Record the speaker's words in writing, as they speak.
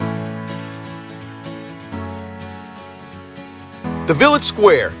The Village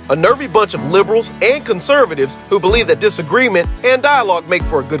Square, a nervy bunch of liberals and conservatives who believe that disagreement and dialogue make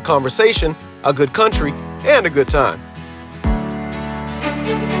for a good conversation, a good country, and a good time.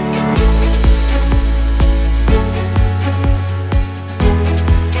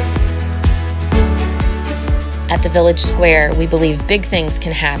 At the Village Square, we believe big things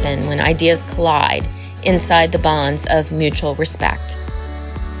can happen when ideas collide inside the bonds of mutual respect.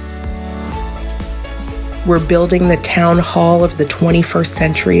 We're building the town hall of the 21st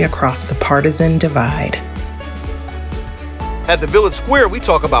century across the partisan divide. At the Village Square, we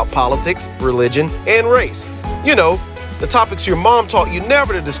talk about politics, religion, and race. You know, the topics your mom taught you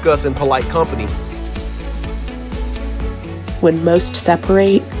never to discuss in polite company. When most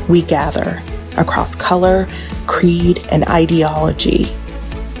separate, we gather across color, creed, and ideology.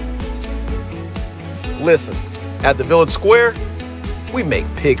 Listen, at the Village Square, we make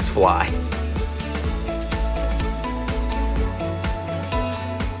pigs fly.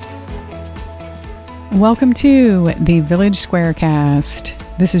 Welcome to the Village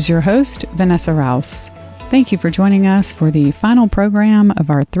Squarecast. This is your host, Vanessa Rouse. Thank you for joining us for the final program of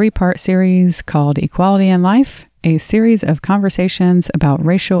our three-part series called Equality in Life, a series of conversations about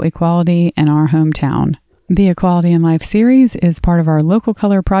racial equality in our hometown. The Equality in Life series is part of our Local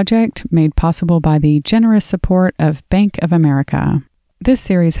Color project made possible by the generous support of Bank of America. This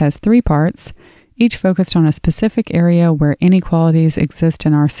series has 3 parts, each focused on a specific area where inequalities exist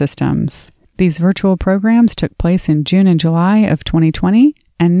in our systems. These virtual programs took place in June and July of 2020,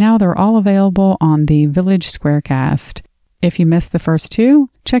 and now they're all available on the Village Squarecast. If you missed the first 2,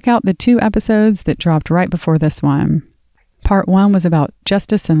 check out the 2 episodes that dropped right before this one. Part 1 was about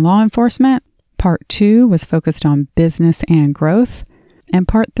justice and law enforcement. Part 2 was focused on business and growth. And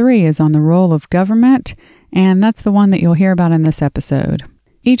Part 3 is on the role of government, and that's the one that you'll hear about in this episode.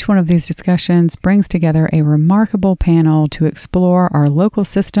 Each one of these discussions brings together a remarkable panel to explore our local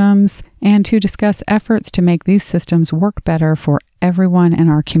systems and to discuss efforts to make these systems work better for everyone in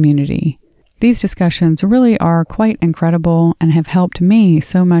our community. These discussions really are quite incredible and have helped me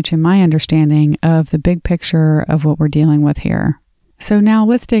so much in my understanding of the big picture of what we're dealing with here. So now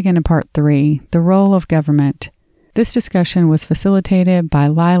let's dig into Part 3, the role of government. This discussion was facilitated by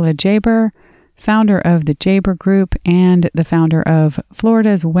Lila Jaber, founder of the Jaber Group and the founder of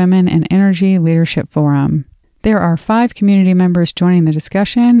Florida's Women in Energy Leadership Forum. There are 5 community members joining the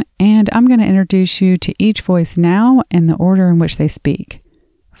discussion, and I'm going to introduce you to each voice now in the order in which they speak.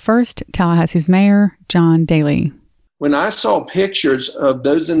 First, Tallahassee's Mayor, John Daly. When I saw pictures of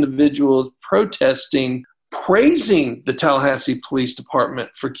those individuals protesting, praising the Tallahassee Police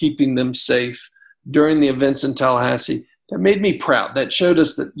Department for keeping them safe during the events in Tallahassee, that made me proud. That showed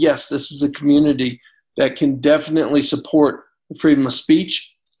us that, yes, this is a community that can definitely support the freedom of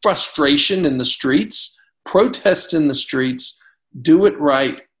speech, frustration in the streets, protest in the streets, do it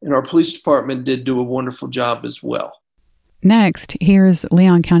right, and our police department did do a wonderful job as well. Next, here's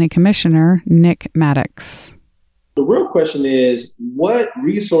Leon County Commissioner Nick Maddox. The real question is, what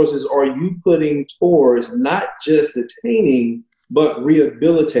resources are you putting towards not just detaining, but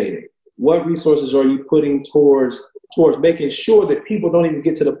rehabilitating? What resources are you putting towards making sure that people don't even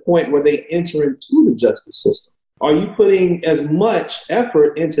get to the point where they enter into the justice system? Are you putting as much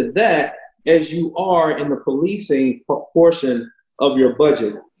effort into that as you are in the policing portion of your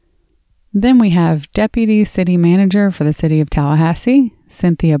budget? Then we have Deputy City Manager for the City of Tallahassee,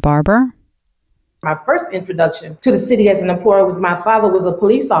 Cynthia Barber. My first introduction to the city as an employer was my father was a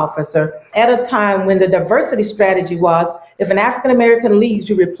police officer at a time when the diversity strategy was, if an African American leaves,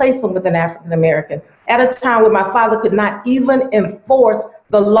 you replace them with an African American. At a time when my father could not even enforce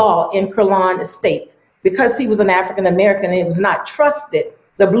the law in Kerlon Estates because he was an African American and he was not trusted.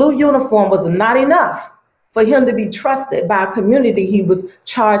 The blue uniform was not enough for him to be trusted by a community he was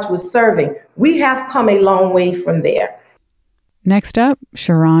charged with serving. We have come a long way from there. Next up,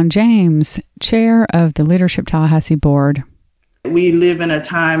 Sharon James, Chair of the Leadership Tallahassee Board. We live in a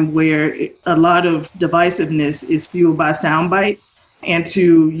time where a lot of divisiveness is fueled by sound bites. And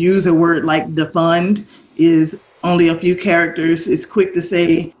to use a word like defund is only a few characters. It's quick to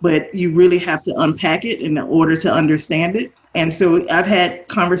say, but you really have to unpack it in order to understand it. And so I've had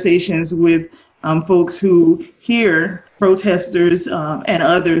conversations with folks who hear protesters and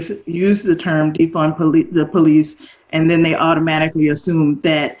others use the term defund the police, and then they automatically assume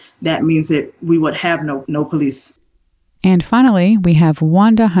that that means that we would have no police. And finally, we have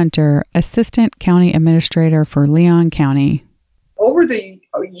Wanda Hunter, Assistant County Administrator for Leon County. Over the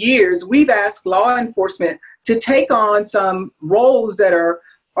years, we've asked law enforcement to take on some roles that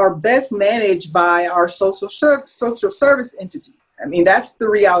are best managed by our social service entities. I mean, that's the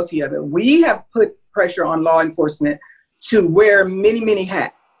reality of it. We have put pressure on law enforcement to wear many, many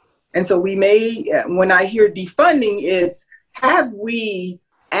hats. And so we may, when I hear defunding, it's have we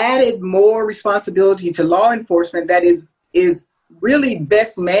added more responsibility to law enforcement that is really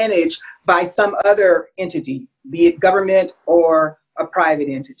best managed by some other entity, be it government or a private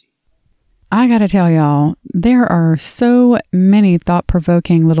entity. I gotta tell y'all, there are so many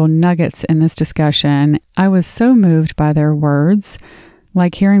thought-provoking little nuggets in this discussion. I was so moved by their words,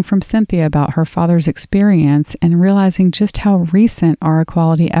 like hearing from Cynthia about her father's experience and realizing just how recent our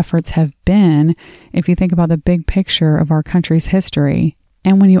equality efforts have been if you think about the big picture of our country's history.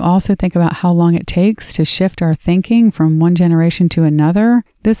 And when you also think about how long it takes to shift our thinking from one generation to another,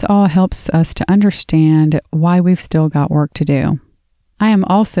 this all helps us to understand why we've still got work to do. I am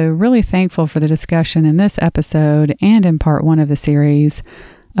also really thankful for the discussion in this episode and in part 1 of the series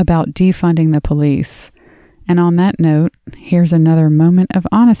about defunding the police. And on that note, here's another moment of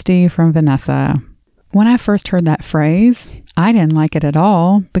honesty from Vanessa. When I first heard that phrase, I didn't like it at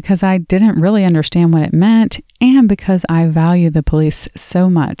all because I didn't really understand what it meant and because I value the police so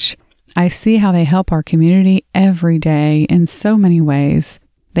much. I see how they help our community every day in so many ways.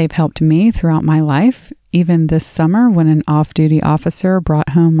 They've helped me throughout my life, even this summer when an off-duty officer brought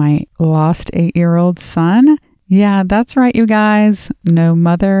home my lost 8-year-old son. Yeah, that's right, you guys. No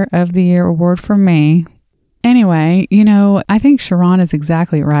Mother of the Year award from me. Anyway, I think Sharon is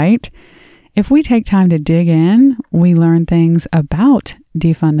exactly right. If we take time to dig in, we learn things about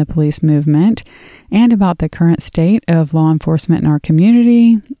defund the police movement and about the current state of law enforcement in our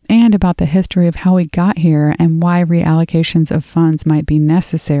community and about the history of how we got here and why reallocations of funds might be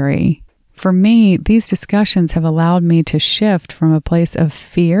necessary. For me, these discussions have allowed me to shift from a place of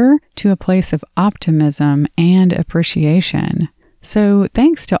fear to a place of optimism and appreciation. So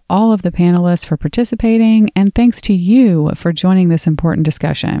thanks to all of the panelists for participating, and thanks to you for joining this important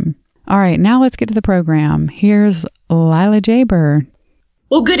discussion. All right, now let's get to the program. Here's Lila Jaber.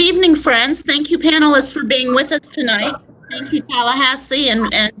 Well, good evening, friends. Thank you, panelists, for being with us tonight. Thank you, Tallahassee and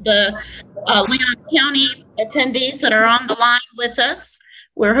the Leon County attendees that are on the line with us.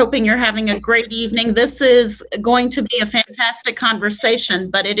 We're hoping you're having a great evening. This is going to be a fantastic conversation,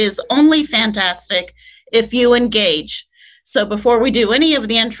 but it is only fantastic if you engage. So before we do any of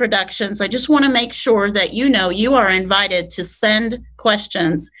the introductions, I just want to make sure that you know you are invited to send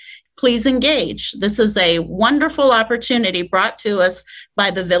questions. Please engage. This is a wonderful opportunity brought to us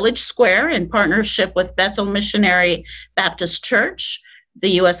by the Village Square in partnership with Bethel Missionary Baptist Church,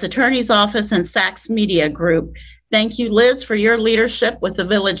 the U.S. Attorney's Office, and Sachs Media Group. Thank you, Liz, for your leadership with the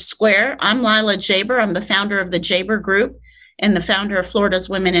Village Square. I'm Lila Jaber. I'm the founder of the Jaber Group and the founder of Florida's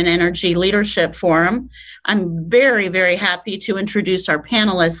Women in Energy Leadership Forum. I'm very, very happy to introduce our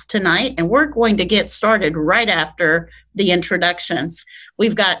panelists tonight, and we're going to get started right after the introductions.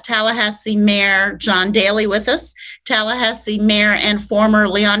 We've got Tallahassee Mayor John Daly with us, Tallahassee Mayor and former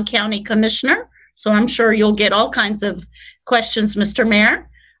Leon County Commissioner. So I'm sure you'll get all kinds of questions, Mr. Mayor.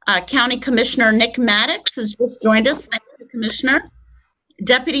 County Commissioner Nick Maddox has just joined us. Thank you, Commissioner.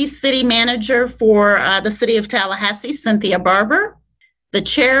 Deputy City Manager for the City of Tallahassee, Cynthia Barber. The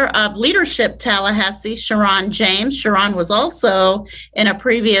Chair of Leadership Tallahassee, Sharon James. Sharon was also, in a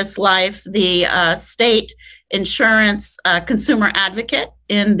previous life, the State Insurance Consumer Advocate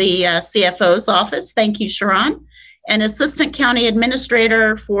in the CFO's office. Thank you, Sharon. And Assistant County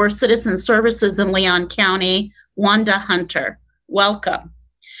Administrator for Citizen Services in Leon County, Wanda Hunter. Welcome.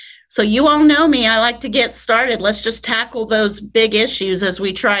 So you all know me. I like to get started. Let's just tackle those big issues as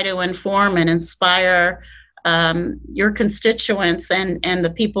we try to inform and inspire your constituents and the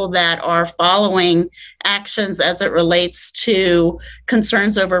people that are following actions as it relates to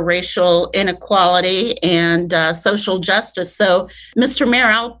concerns over racial inequality and social justice. So, Mr. Mayor,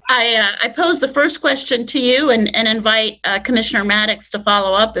 I pose the first question to you and invite Commissioner Maddox to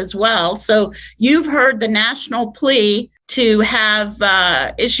follow up as well. So you've heard the national plea to have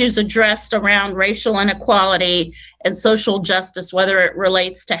issues addressed around racial inequality and social justice, whether it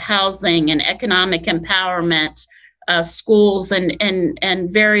relates to housing and economic empowerment, schools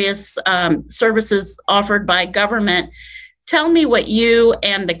and various services offered by government. Tell me what you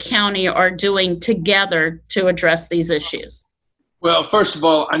and the county are doing together to address these issues. Well, first of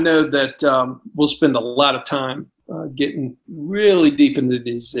all, I know that we'll spend a lot of time getting really deep into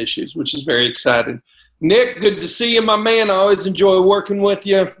these issues, which is very exciting. Nick, good to see you, my man. I always enjoy working with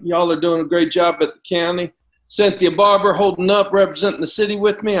you. Y'all are doing a great job at the county. Cynthia Barber holding up, representing the city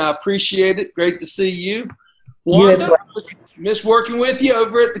with me. I appreciate it. Great to see you. Wanda, miss working with you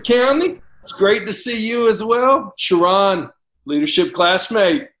over at the county. It's great to see you as well. Sharon, leadership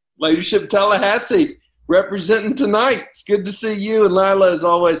classmate, leadership Tallahassee, representing tonight. It's good to see you. And Lila, as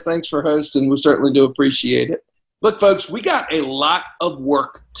always, thanks for hosting. We certainly do appreciate it. Look, folks, we got a lot of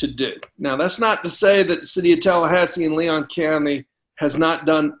work to do. Now, that's not to say that the city of Tallahassee and Leon County has not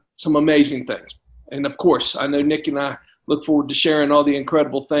done some amazing things. And of course, I know Nick and I look forward to sharing all the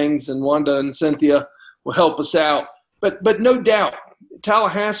incredible things, and Wanda and Cynthia will help us out. But no doubt,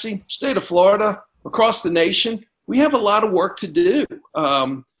 Tallahassee, state of Florida, across the nation, we have a lot of work to do.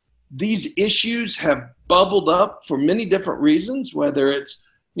 These issues have bubbled up for many different reasons, whether it's,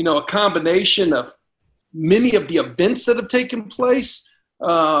 a combination of many of the events that have taken place,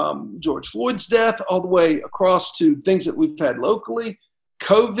 George Floyd's death, all the way across to things that we've had locally,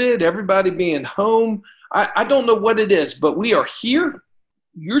 COVID, everybody being home. I don't know what it is, but we are here.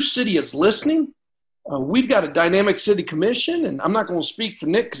 Your city is listening. We've got a dynamic city commission, and I'm not going to speak for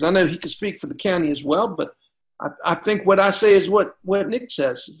Nick because I know he can speak for the county as well, but I think what I say is what Nick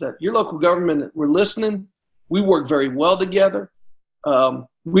says, is that your local government, we're listening. We work very well together.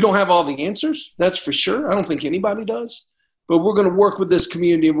 We don't have all the answers, that's for sure. I don't think anybody does. But we're going to work with this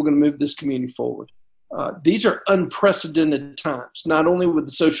community, and we're going to move this community forward. These are unprecedented times, not only with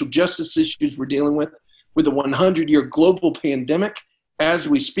the social justice issues we're dealing with the 100-year global pandemic. As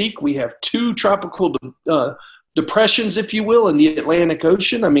we speak, we have 2 tropical depressions, if you will, in the Atlantic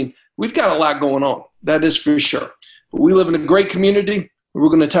Ocean. I mean, we've got a lot going on, that is for sure. But we live in a great community, and we're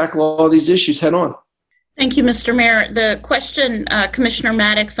going to tackle all these issues head on. Thank you, Mr. Mayor. The question, Commissioner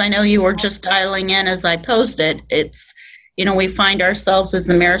Maddox, I know you were just dialing in as I posed it. It's, we find ourselves, as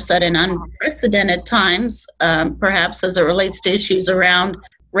the mayor said, in unprecedented times, perhaps as it relates to issues around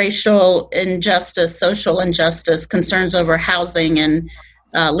racial injustice, social injustice, concerns over housing in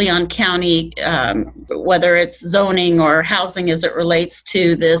Leon County, whether it's zoning or housing as it relates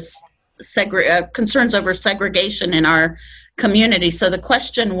to this concerns over segregation in our community. So the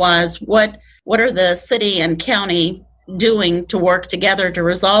question was, what are the city and county doing to work together to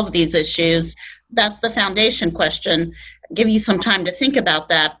resolve these issues? That's the foundation question. I'll give you some time to think about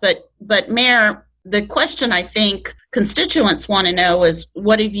that. But Mayor, the question I think constituents want to know is,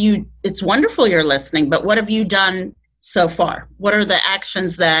 it's wonderful you're listening, but what have you done so far? What are the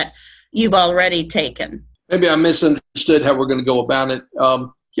actions that you've already taken? Maybe I misunderstood how we're going to go about it.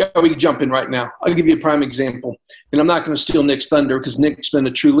 We can jump in right now. I'll give you a prime example. And I'm not going to steal Nick's thunder because Nick's been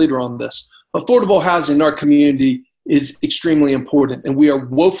a true leader on this. Affordable housing in our community is extremely important, and we are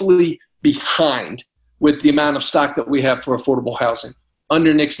woefully behind with the amount of stock that we have for affordable housing.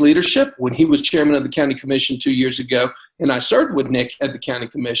 Under Nick's leadership, when he was chairman of the county commission 2 years ago, and I served with Nick at the county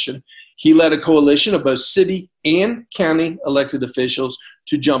commission, he led a coalition of both city and county elected officials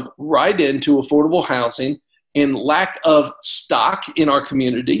to jump right into affordable housing and lack of stock in our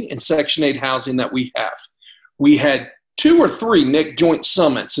community and Section 8 housing that we have. We had 2 or 3, Nick, joint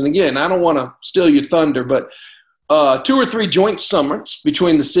summits. And again, I don't want to steal your thunder, but 2 or 3 joint summits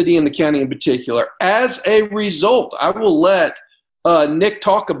between the city and the county in particular. As a result, I will let Nick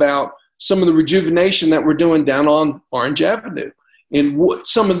talk about some of the rejuvenation that we're doing down on Orange Avenue and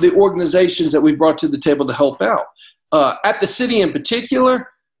some of the organizations that we brought to the table to help out. At the city in particular,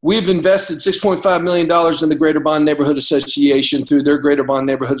 we've invested $6.5 million in the Greater Bond Neighborhood Association through their Greater Bond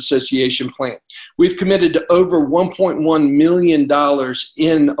Neighborhood Association plan. We've committed to over $1.1 million in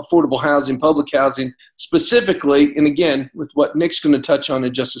affordable housing, public housing, specifically, and again, with what Nick's going to touch on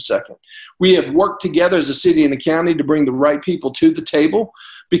in just a second. We have worked together as a city and a county to bring the right people to the table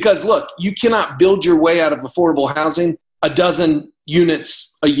because, look, you cannot build your way out of affordable housing a dozen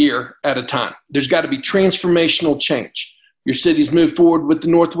units a year at a time. There's got to be transformational change. Your city's moved forward with the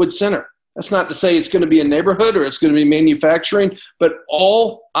Northwood Center. That's not to say it's going to be a neighborhood or it's going to be manufacturing, but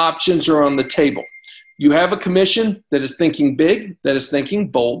all options are on the table. You have a commission that is thinking big, that is thinking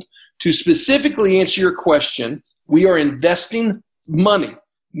bold. To specifically answer your question, we are investing money,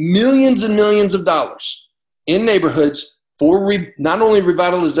 millions and millions of dollars in neighborhoods for not only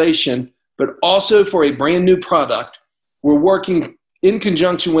revitalization, but also for a brand new product. We're working in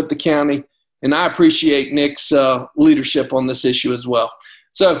conjunction with the county, and I appreciate Nick's leadership on this issue as well.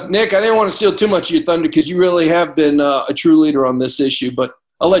 So, Nick, I didn't want to steal too much of your thunder because you really have been a true leader on this issue, but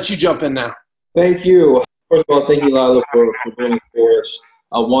I'll let you jump in now. Thank you. First of all, thank you, Lila, for doing it for us.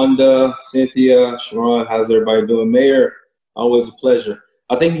 Wanda, Cynthia, Sharon, how's everybody doing? Mayor, always a pleasure.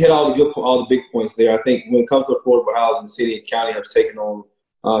 I think you hit all the big points there. I think when it comes to affordable housing, the city and county have taken on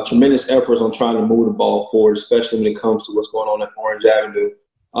tremendous efforts on trying to move the ball forward, especially when it comes to what's going on at Orange Avenue.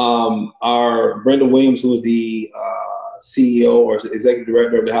 Our Brenda Williams, who is the CEO or executive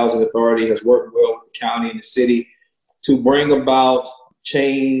director of the Housing Authority, has worked well with the county and the city to bring about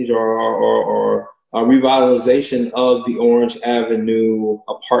change or revitalization of the Orange Avenue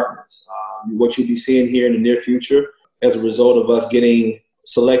apartments. What you'll be seeing here in the near future as a result of us getting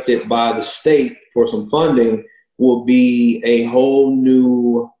selected by the state for some funding will be a whole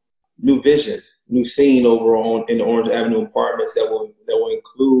new vision, new scene over in the Orange Avenue apartments that will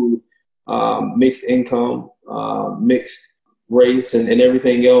include mixed income, mixed race, and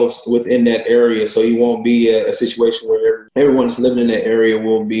everything else within that area. So you won't be a situation where everyone that's living in that area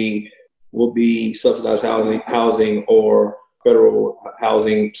will be subsidized housing or federal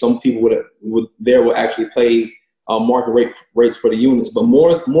housing. Some people will actually pay market rates for the units. But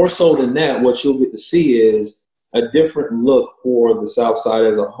more so than that, what you'll get to see is a different look for the South Side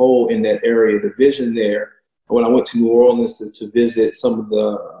as a whole in that area. The vision there, when I went to New Orleans to visit some of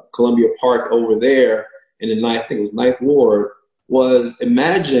the Columbia Park over there in the I think it was 9th Ward, was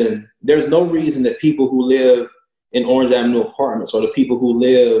imagine there's no reason that people who live in Orange Avenue apartments or the people who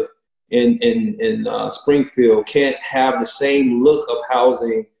live in Springfield can't have the same look of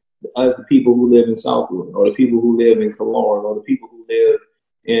housing as the people who live in Southwood or the people who live in Cologne or the people who live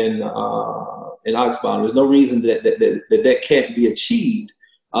in Oxbound. There's no reason that can't be achieved,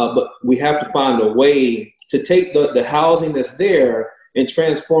 but we have to find a way to take the housing that's there and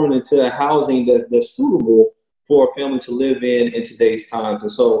transform it into a housing that's suitable for a family to live in today's times.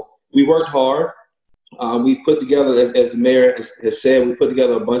 And so we worked hard. We put together, as the mayor has said, we put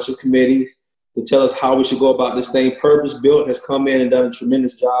together a bunch of committees to tell us how we should go about this thing. Purpose Built has come in and done a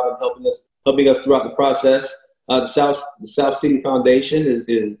tremendous job of helping us throughout the process. The South City Foundation is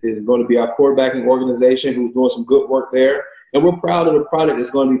going to be our quarterbacking organization who's doing some good work there. And we're proud of the product that's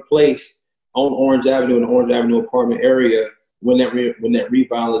going to be placed on Orange Avenue in the Orange Avenue apartment area when that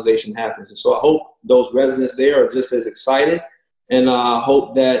revitalization happens. And so I hope those residents there are just as excited, and I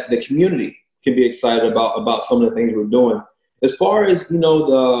hope that the community can be excited about some of the things we're doing. As far as,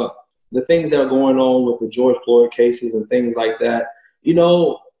 the things that are going on with the George Floyd cases and things like that,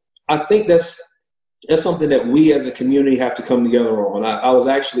 I think that's something that we as a community have to come together on. I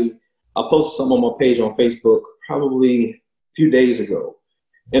posted something on my page on Facebook probably a few days ago.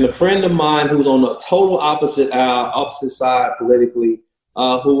 And a friend of mine who's on the total opposite side politically,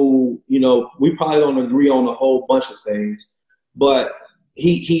 who, we probably don't agree on a whole bunch of things, but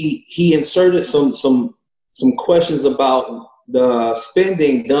he inserted some questions about the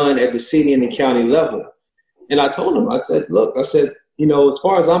spending done at the city and the county level. And I told him, I said, as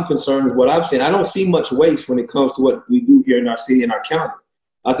far as I'm concerned, what I've seen, I don't see much waste when it comes to what we do here in our city and our county.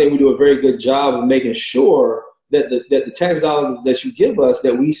 I think we do a very good job of making sure that the tax dollars that you give us,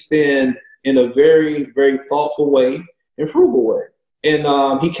 that we spend in a very, very thoughtful way and frugal way.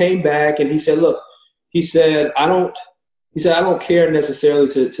 And he came back and he said, I don't care necessarily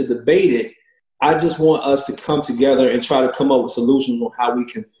to debate it. I just want us to come together and try to come up with solutions on how we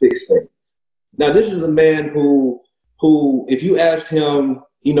can fix things. Now, this is a man who, if you asked him,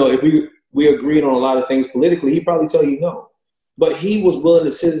 if we agreed on a lot of things politically, he'd probably tell you no. But he was willing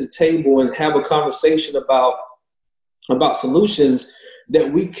to sit at the table and have a conversation about solutions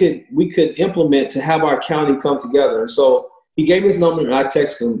that we could implement to have our county come together. And so he gave his number and I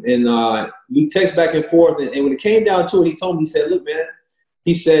texted him, and we text back and forth. And when it came down to it, he told me, he said, look, man,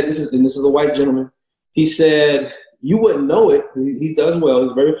 he said, this is a white gentleman. He said, you wouldn't know it because he does well.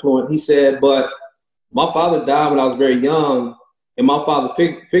 He's very fluent. He said, but my father died when I was very young, and my father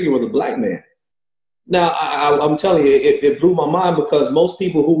figure was a black man. Now, I'm telling you, it blew my mind, because most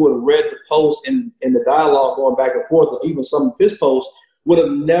people who would have read the post and the dialogue going back and forth, or even some of his posts, would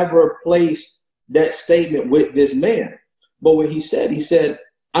have never placed that statement with this man. But what he said,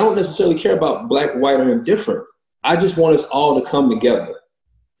 I don't necessarily care about black, white, or indifferent. I just want us all to come together.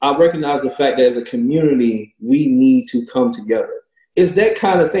 I recognize the fact that as a community, we need to come together. It's that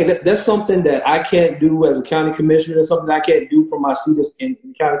kind of thing. That's something that I can't do as a county commissioner. That's something I can't do from my seat in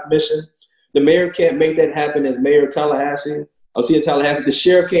the county commission. The mayor can't make that happen as mayor of Tallahassee. The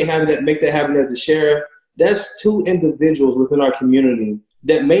sheriff can't make that happen as the sheriff. That's two individuals within our community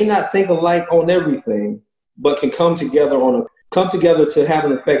that may not think alike on everything, but can come together to have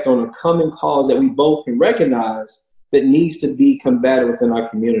an effect on a common cause that we both can recognize that needs to be combated within our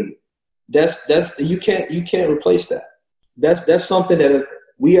community. You can't replace that. That's something that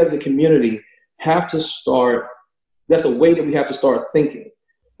we as a community have to start. That's a way that we have to start thinking.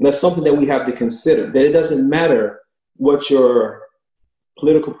 And that's something that we have to consider, that it doesn't matter what your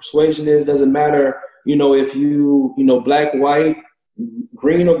political persuasion is. Doesn't matter, if you black, white,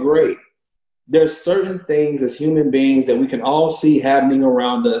 green, or gray. There's certain things as human beings that we can all see happening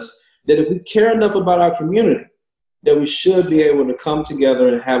around us, that if we care enough about our community, that we should be able to come together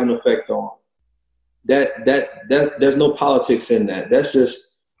and have an effect on. That there's no politics in that. That's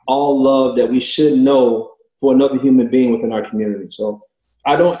just all love that we should know for another human being within our community. So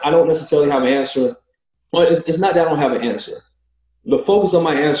I don't necessarily have an answer. Well, it's not that I don't have an answer. The focus of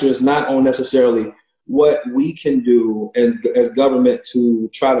my answer is not on necessarily what we can do as government to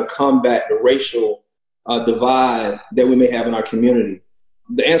try to combat the racial divide that we may have in our community.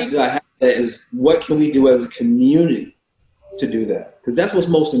 The answer that I have to that is, what can we do as a community to do that? Because that's what's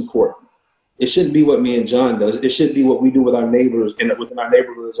most important. It shouldn't be what me and John does. It should be what we do with our neighbors and within our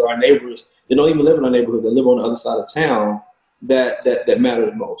neighborhoods, or our neighbors that don't even live in our neighborhood, that live on the other side of town, that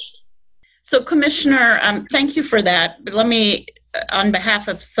matters most. So, Commissioner, thank you for that. But let me, on behalf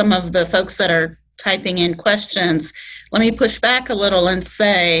of some of the folks that are typing in questions, let me push back a little and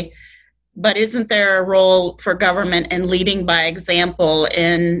say, but isn't there a role for government in leading by example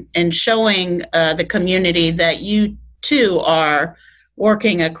in showing the community that you too are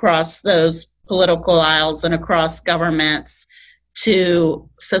working across those political aisles and across governments to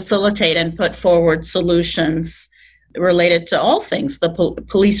facilitate and put forward solutions related to all things, the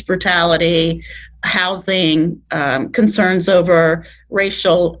police brutality, housing, concerns over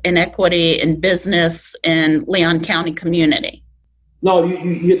racial inequity in business and Leon County community? No,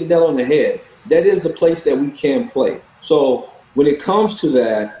 you hit the nail on the head. That is the place that we can play. So when it comes to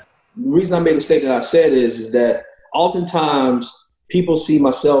that, the reason I made the statement I said is that oftentimes people see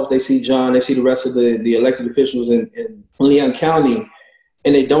myself, they see John, they see the rest of the elected officials in Leon County,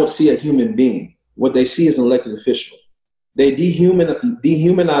 and they don't see a human being. What they see is an elected official. They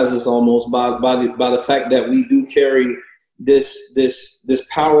dehumanize us almost by the fact that we do carry this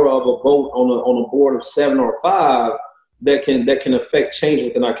power of a vote on a board of 7 or 5 that can affect change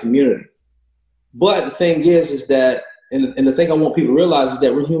within our community. But the thing is that, and the thing I want people to realize is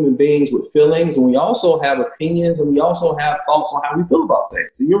that we're human beings with feelings, and we also have opinions, and we also have thoughts on how we feel about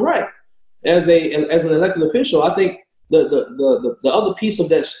things. So you're right. As an elected official, I think the other piece of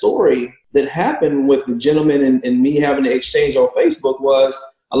that story that happened with the gentleman and me having the exchange on Facebook was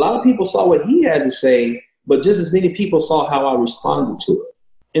a lot of people saw what he had to say, but just as many people saw how I responded to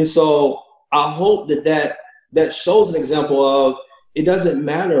it. And so I hope that shows an example of, it doesn't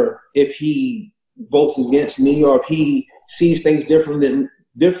matter if he votes against me or if he sees things differently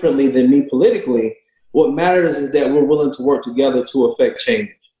than me politically. What matters is that we're willing to work together to affect change.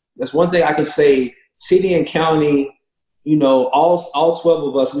 That's one thing I can say. City and county, all 12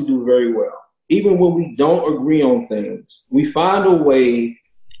 of us, we do very well. Even when we don't agree on things, we find a way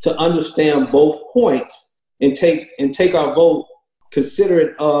to understand both points and take our vote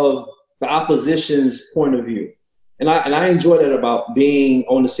considerate of the opposition's point of view. And I enjoy that about being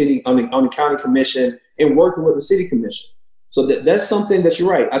on the county commission and working with the city commission. So that's something that you're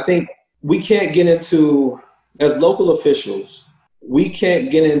right. I think we can't get into, as local officials, we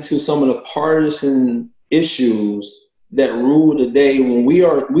can't get into some of the partisan issues that rule the day when we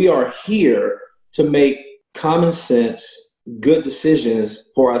are here to make common sense, good decisions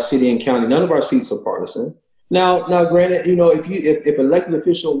for our city and county. None of our seats are partisan. Now, granted, if an elected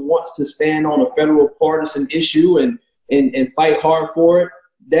official wants to stand on a federal partisan issue and fight hard for it,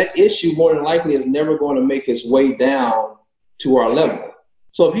 that issue more than likely is never going to make its way down to our level.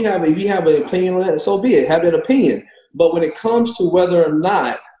 So if you have an opinion on that, so be it. Have that opinion. But when it comes to whether or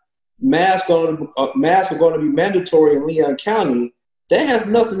not masks are going to be mandatory in Leon County, that has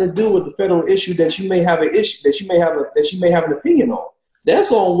nothing to do with the federal issue that you may have an opinion on.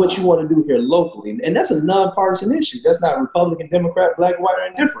 That's on what you want to do here locally. And that's a nonpartisan issue. That's not Republican, Democrat, black, white, or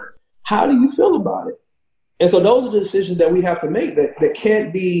indifferent. How do you feel about it? And so those are the decisions that we have to make that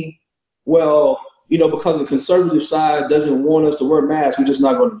can't be, because the conservative side doesn't want us to wear masks, we're just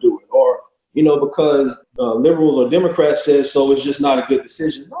not going to do it. Or, because liberals or Democrats says so, it's just not a good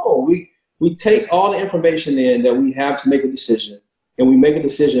decision. No, we take all the information in that we have to make a decision, and we make a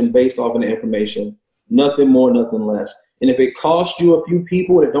decision based off of the information, nothing more, nothing less. And if it costs you a few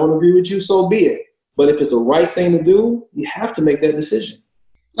people that don't agree with you, so be it. But if it's the right thing to do, you have to make that decision.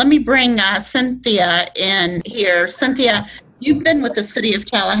 Let me bring Cynthia in here. Cynthia, you've been with the city of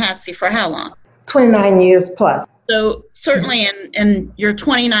Tallahassee for how long? 29 years plus. So certainly in your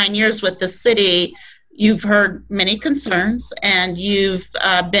 29 years with the city, you've heard many concerns, and you've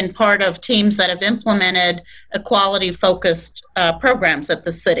been part of teams that have implemented equality-focused programs at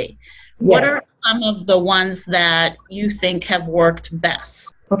the city. Yes. What are some of the ones that you think have worked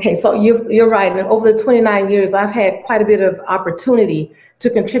best? Okay, so you're right. And over the 29 years, I've had quite a bit of opportunity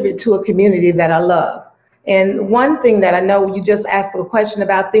to contribute to a community that I love. And one thing that I know, you just asked a question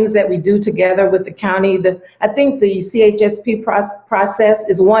about things that we do together with the county. I think the CHSP process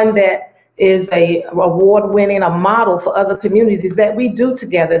is one that is a award-winning, a model for other communities that we do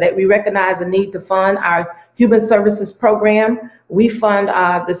together, that we recognize the need to fund our human services program. We fund,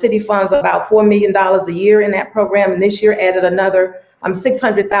 the city funds about $4 million a year in that program, and this year added another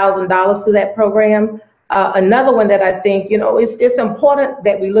 $600,000 to that program. Another one that I think, it's important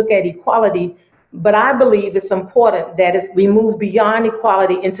that we look at equality But I believe it's important that we move beyond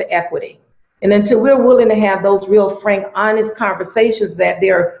equality into equity. And until we're willing to have those real, frank, honest conversations that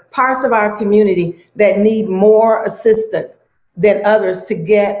there are parts of our community that need more assistance than others to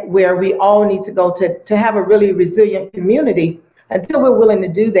get where we all need to go to have a really resilient community, until we're willing to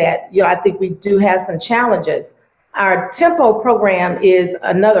do that, I think we do have some challenges. Our Tempo program is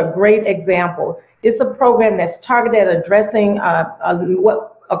another great example. It's a program that's targeted at addressing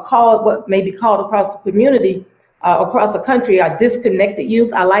what may be called across the community, across the country, are disconnected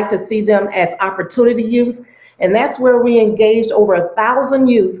youth. I like to see them as opportunity youth. And that's where we engaged over 1,000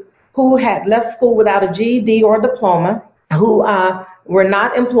 youth who had left school without a GED or a diploma, who were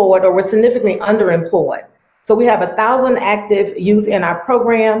not employed or were significantly underemployed. So we have 1,000 active youth in our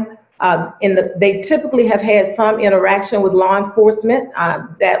program. They typically have had some interaction with law enforcement,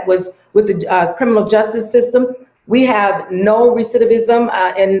 that was with the criminal justice system. We have no recidivism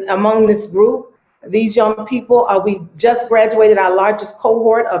among this group. These young people, we just graduated our largest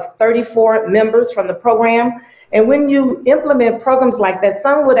cohort of 34 members from the program. And when you implement programs like that,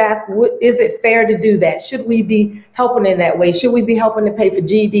 some would ask, is it fair to do that? Should we be helping in that way? Should we be helping to pay for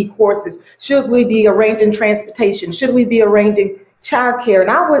GED courses? Should we be arranging transportation? Should we be arranging childcare? And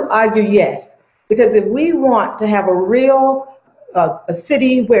I would argue yes, because if we want to have a real a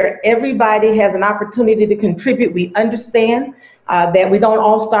city where everybody has an opportunity to contribute, we understand that we don't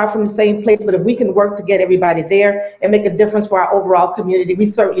all start from the same place, but if we can work to get everybody there and make a difference for our overall community, we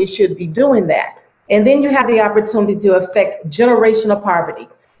certainly should be doing that. And then you have the opportunity to affect generational poverty.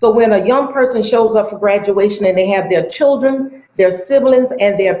 So when a young person shows up for graduation and they have their children, their siblings,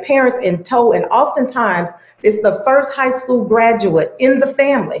 and their parents in tow, and oftentimes it's the first high school graduate in the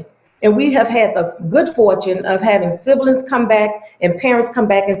family. And we have had the good fortune of having siblings come back and parents come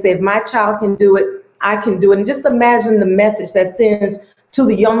back and say, if my child can do it, I can do it. And just imagine the message that sends to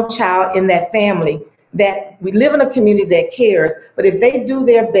the young child in that family, that we live in a community that cares, but if they do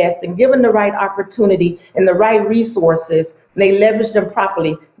their best and given the right opportunity and the right resources, and they leverage them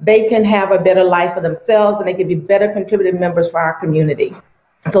properly, they can have a better life for themselves and they can be better contributing members for our community.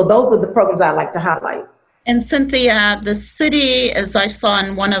 So those are the programs I'd like to highlight. And Cynthia, the city, as I saw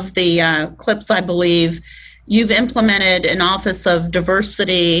in one of the clips, I believe, you've implemented an Office of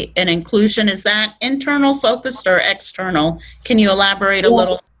Diversity and Inclusion. Is that internal focused or external? Can you elaborate a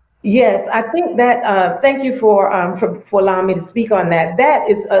little? Yes, I think that, thank you for allowing me to speak on that. That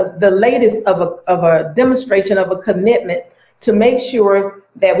is the latest of a demonstration of a commitment to make sure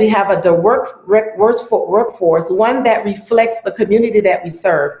that we have a diverse workforce, one that reflects the community that we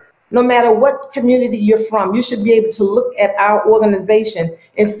serve. No matter what community you're from, you should be able to look at our organization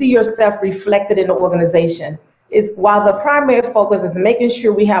and see yourself reflected in the organization. While the primary focus is making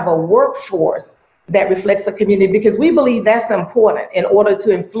sure we have a workforce that reflects the community, because we believe that's important in order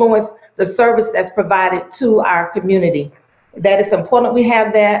to influence the service that's provided to our community. That it's important we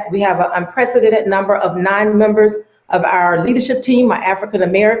have that. We have an unprecedented number of 9 members of our leadership team are African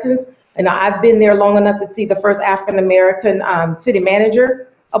Americans. And I've been there long enough to see the first African American city manager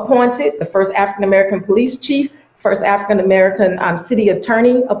appointed, the first African American police chief, first African American city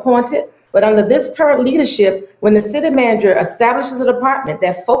attorney appointed. But under this current leadership, when the city manager establishes a department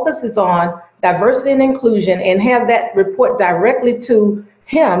that focuses on diversity and inclusion and have that report directly to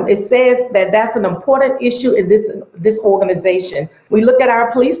him, it says that that's an important issue in this organization. We look at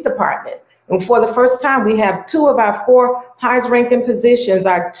our police department, and for the first time, we have 2 of our 4 highest ranking positions.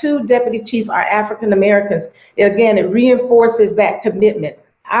 Our 2 deputy chiefs are African Americans. Again, it reinforces that commitment.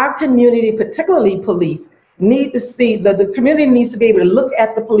 Our community, particularly police, need to see, the community needs to be able to look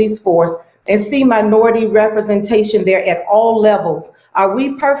at the police force and see minority representation there at all levels. Are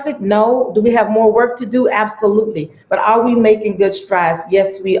we perfect? No. Do we have more work to do? Absolutely. But are we making good strides?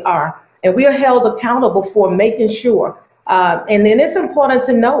 Yes, we are. And we are held accountable for making sure. And then it's important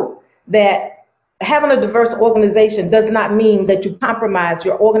to note that having a diverse organization does not mean that you compromise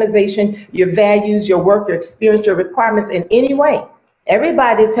your organization, your values, your work, your experience, your requirements in any way.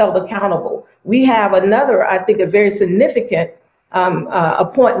 Everybody is held accountable. We have another, I think, a very significant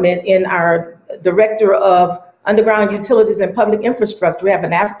appointment in our Director of Underground Utilities and Public Infrastructure. We have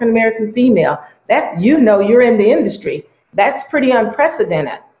an African American female. That's, you're in the industry. That's pretty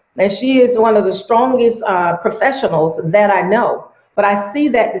unprecedented. And she is one of the strongest professionals that I know. But I see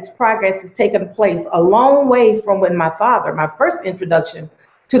that this progress has taken place a long way from when my first introduction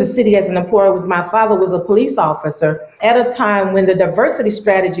to the city as an employer was, my father was a police officer at a time when the diversity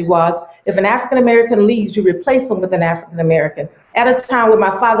strategy was, if an African American leaves, you replace them with an African American. At a time when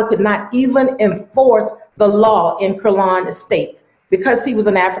my father could not even enforce the law in Crelon Estates because he was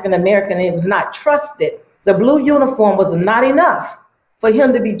an African American and it was not trusted. The blue uniform was not enough for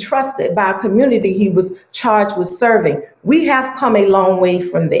him to be trusted by a community he was charged with serving. We have come a long way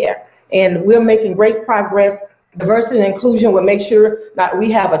from there, and we're making great progress. Diversity and inclusion will make sure that we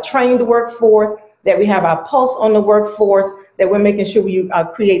have a trained workforce, that we have our pulse on the workforce, that we're making sure we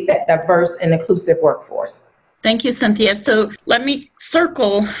create that diverse and inclusive workforce. Thank you, Cynthia. So let me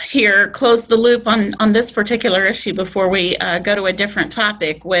circle here, close the loop on this particular issue before we go to a different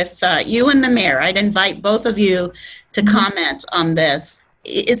topic with you and the mayor. I'd invite both of you to comment on this.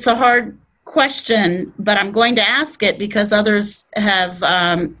 It's a hard question, but I'm going to ask it because others have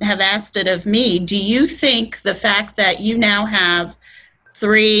asked it of me. Do you think the fact that you now have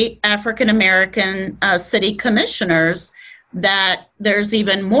 3 African-American city commissioners, that there's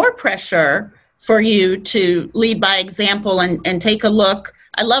even more pressure for you to lead by example and take a look?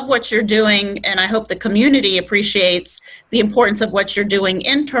 I love what you're doing, and I hope the community appreciates the importance of what you're doing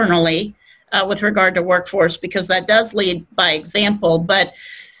internally with regard to workforce, because that does lead by example. But,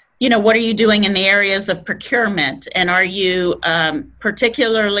 you know, what are you doing in the areas of procurement? And are you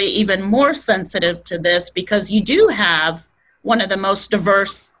particularly even more sensitive to this because you do have one of the most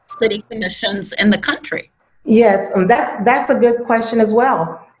diverse city commissions in the country? Yes, that's a good question as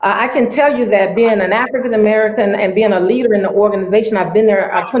well. I can tell you that being an African American and being a leader in the organization, I've been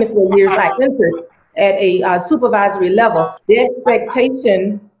there 24 years. I entered at a supervisory level. The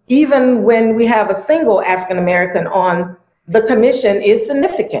expectation, even when we have a single African American on the commission, is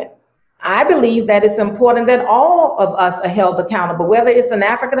significant. I believe that it's important that all of us are held accountable, whether it's an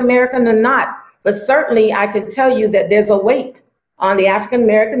African American or not. But certainly I can tell you that there's a weight on the African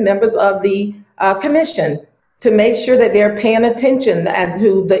American members of the commission to make sure that they're paying attention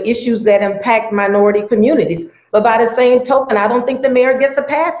to the issues that impact minority communities. But by the same token, I don't think the mayor gets a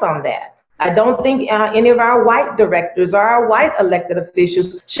pass on that. I don't think any of our white directors or our white elected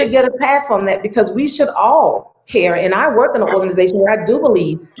officials should get a pass on that, because we should all care. And I work in an organization where I do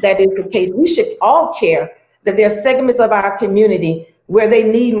believe that is the case. We should all care that there are segments of our community where they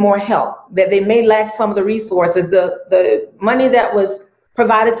need more help, that they may lack some of the resources. The money that was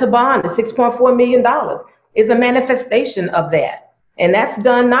provided to bond, the $6.4 million, is a manifestation of that. And that's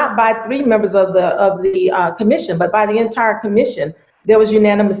done not by 3 members of the commission, but by the entire commission. There was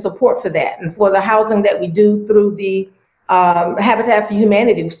unanimous support for that. And for the housing that we do through the Habitat for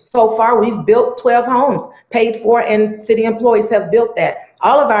Humanity, so far we've built 12 homes, paid for, and city employees have built that.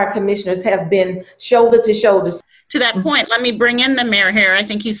 All of our commissioners have been shoulder to shoulder. To that point, let me bring in the mayor here. I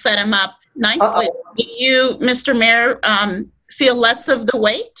think you set him up nicely. Do you, Mr. Mayor, feel less of the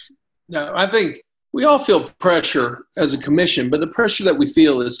weight? No, I think we all feel pressure as a commission, but the pressure that we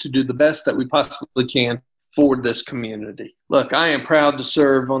feel is to do the best that we possibly can for this community. Look, I am proud to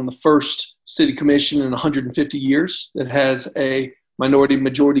serve on the first city commission in 150 years that has a minority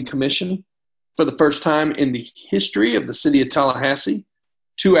majority commission. For the first time in the history of the city of Tallahassee,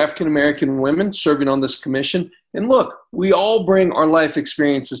 2 African-American women serving on this commission. And look, we all bring our life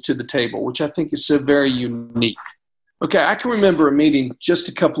experiences to the table, which I think is so very unique. Okay, I can remember a meeting just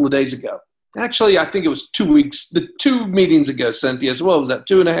a couple of days ago. Actually, I think it was 2 meetings ago, Cynthia, as well. Was that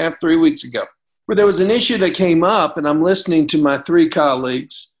 2.5, 3 weeks ago? Where there was an issue that came up, and I'm listening to my 3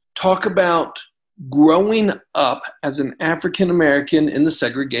 colleagues talk about growing up as an African American in the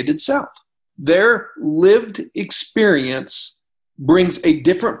segregated South. Their lived experience brings a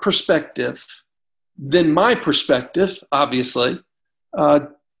different perspective than my perspective, obviously,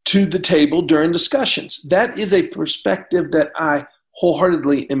 to the table during discussions. That is a perspective that I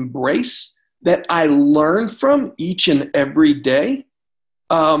wholeheartedly embrace, that I learn from each and every day.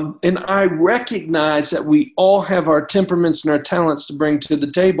 And I recognize that we all have our temperaments and our talents to bring to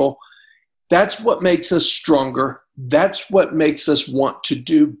the table. That's what makes us stronger. That's what makes us want to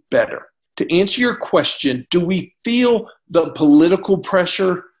do better. To answer your question, do we feel the political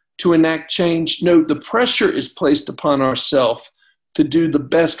pressure to enact change? No, the pressure is placed upon ourselves to do the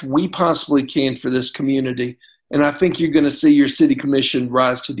best we possibly can for this community. And I think you're going to see your city commission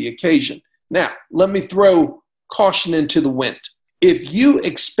rise to the occasion. Now, let me throw caution into the wind. If you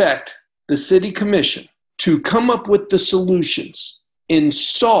expect the city commission to come up with the solutions and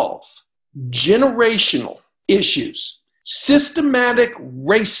solve generational issues, systematic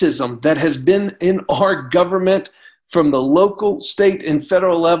racism that has been in our government from the local, state, and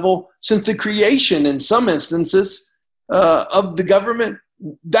federal level since the creation, in some instances, of the government,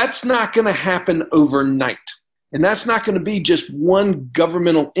 that's not going to happen overnight. And that's not going to be just one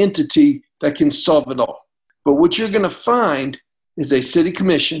governmental entity that can solve it all. But what you're going to find is a city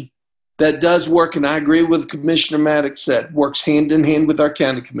commission that does work, and I agree with Commissioner Maddox said, works hand in hand with our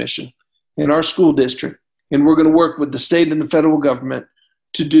county commission and our school district. And we're going to work with the state and the federal government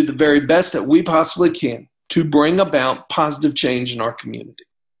to do the very best that we possibly can to bring about positive change in our community.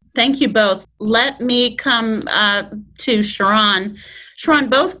 Thank you both. Let me come to Sharon. Sharon,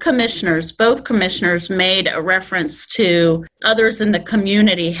 both commissioners made a reference to others in the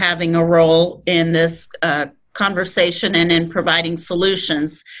community having a role in this conversation and in providing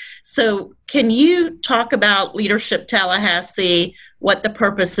solutions. So can you talk about Leadership Tallahassee, what the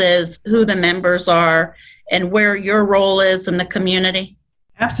purpose is, who the members are, and where your role is in the community?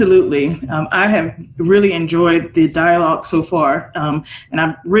 Absolutely. I have really enjoyed the dialogue so far, and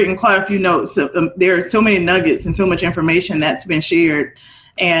I've written quite a few notes. There are so many nuggets and so much information that's been shared,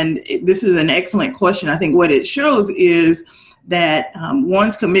 and this is an excellent question. I think what it shows is that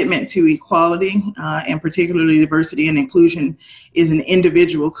one's commitment to equality, and particularly diversity and inclusion, is an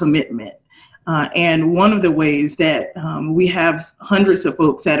individual commitment. And one of the ways that we have hundreds of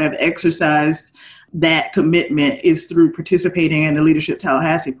folks that have exercised that commitment is through participating in the Leadership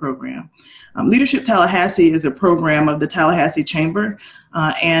Tallahassee program. Leadership Tallahassee is a program of the Tallahassee Chamber,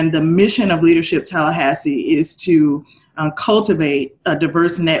 and the mission of Leadership Tallahassee is to cultivate a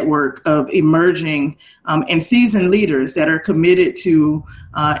diverse network of emerging and seasoned leaders that are committed to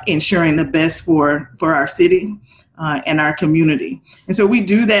ensuring the best for our city and our community. And so we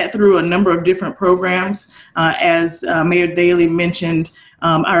do that through a number of different programs. As Mayor Daley mentioned,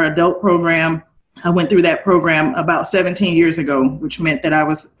 our adult program, I went through that program about 17 years ago, which meant that I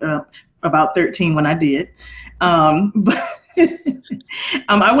was about 13 when I did. But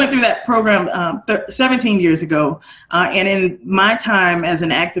I went through that program 17 years ago. And in my time as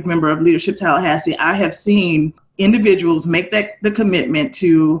an active member of Leadership Tallahassee, I have seen individuals make the commitment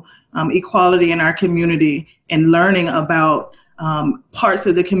to equality in our community and learning about parts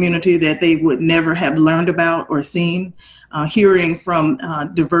of the community that they would never have learned about or seen. Hearing from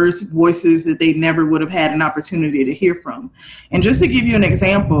diverse voices that they never would have had an opportunity to hear from. And just to give you an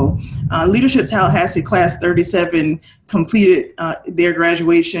example, Leadership Tallahassee Class 37 completed their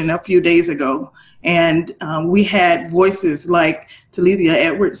graduation a few days ago. And we had voices like Talithia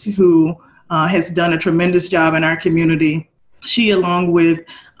Edwards, who has done a tremendous job in our community. She, along with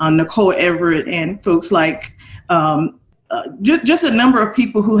Nicole Everett and folks like just a number of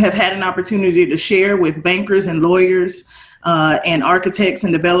people who have had an opportunity to share with bankers and lawyers and architects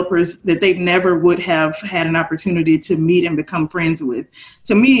and developers that they never would have had an opportunity to meet and become friends with.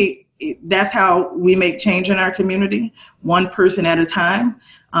 To me, that's how we make change in our community, one person at a time.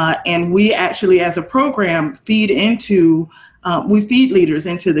 And we actually, as a program, feed leaders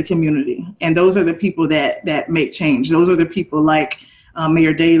into the community. And those are the people that make change. Those are the people like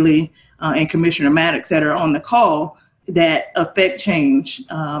Mayor Daley and Commissioner Maddox that are on the call that affect change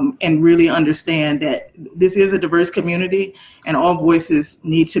and really understand that this is a diverse community and all voices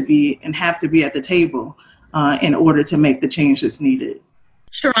need to be and have to be at the table in order to make the change that's needed.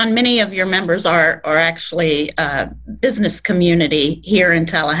 Sharon, many of your members are actually business community here in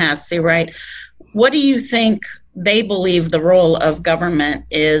Tallahassee, right? What do you think they believe the role of government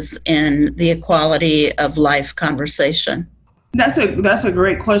is in the equality of life conversation? That's a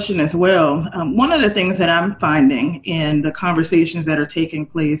great question as well. One of the things that I'm finding in the conversations that are taking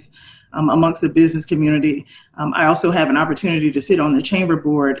place amongst the business community, I also have an opportunity to sit on the chamber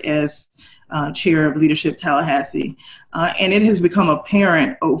board as chair of Leadership Tallahassee. And it has become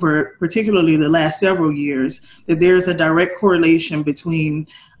apparent over particularly the last several years that there's a direct correlation between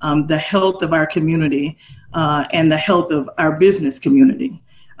the health of our community and the health of our business community.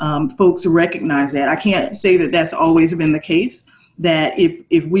 Folks recognize that. I can't say that that's always been the case, that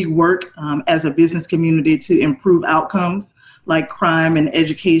if we work as a business community to improve outcomes like crime and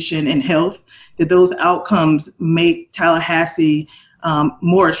education and health, that those outcomes make Tallahassee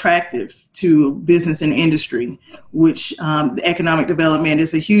more attractive to business and industry, which economic development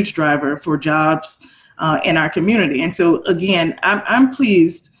is a huge driver for jobs in our community. And so again, I'm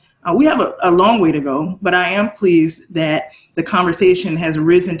pleased. We have a long way to go, but I am pleased that the conversation has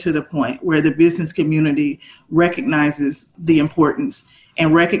risen to the point where the business community recognizes the importance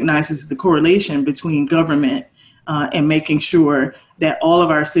and recognizes the correlation between government and making sure that all of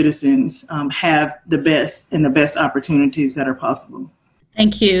our citizens have the best opportunities that are possible.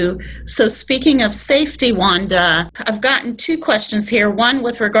 Thank you. So speaking of safety, Wanda, I've gotten two questions here. One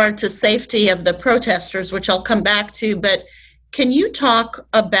with regard to safety of the protesters, which I'll come back to, but can you talk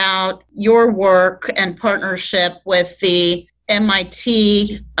about your work and partnership with the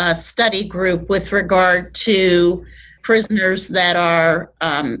MIT study group with regard to prisoners that are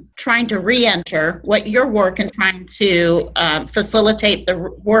trying to re-enter, what your work in trying to facilitate the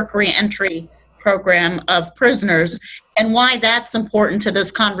work re-entry program of prisoners, and why that's important to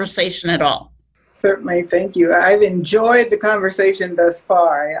this conversation at all? Certainly, thank you. I've enjoyed the conversation thus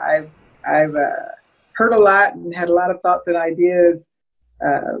far. I've heard a lot and had a lot of thoughts and ideas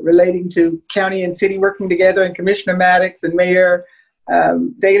relating to county and city working together, and Commissioner Maddox and Mayor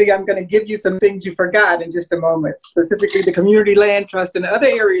Daley, I'm going to give you some things you forgot in just a moment, specifically the Community Land Trust and other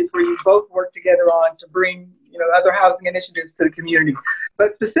areas where you both work together on to bring other housing initiatives to the community.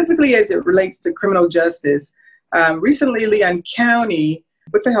 But specifically as it relates to criminal justice, recently Leon County,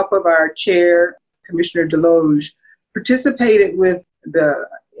 with the help of our chair, Commissioner Deloge, participated with the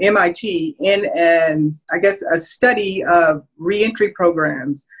MIT in a study of reentry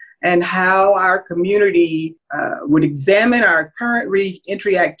programs and how our community would examine our current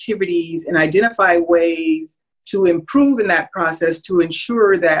reentry activities and identify ways to improve in that process to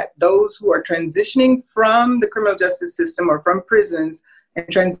ensure that those who are transitioning from the criminal justice system or from prisons and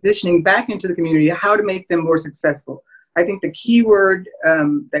transitioning back into the community, how to make them more successful. I think the key word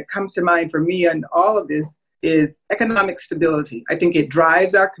that comes to mind for me in all of this is economic stability. I think it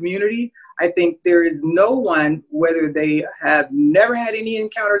drives our community. I think there is no one, whether they have never had any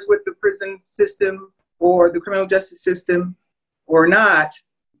encounters with the prison system or the criminal justice system or not,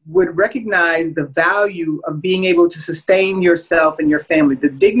 would recognize the value of being able to sustain yourself and your family, the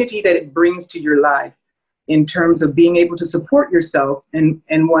dignity that it brings to your life in terms of being able to support yourself and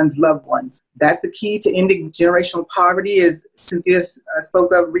one's loved ones. That's the key to ending generational poverty, as Cynthia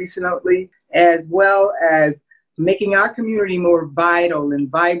spoke of recently, as well as making our community more vital and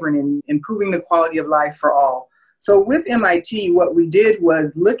vibrant and improving the quality of life for all. So with MIT, what we did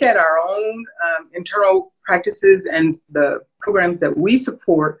was look at our own internal practices and the programs that we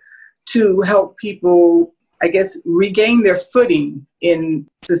support to help people, regain their footing in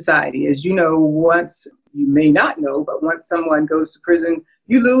society. As you know, you may not know, but once someone goes to prison,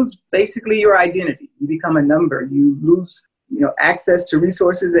 you lose basically your identity. You become a number. You lose access to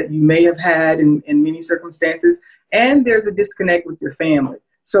resources that you may have had in many circumstances, and there's a disconnect with your family.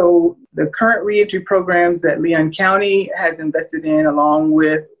 So the current reentry programs that Leon County has invested in, along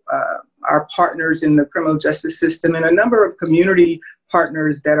with our partners in the criminal justice system and a number of community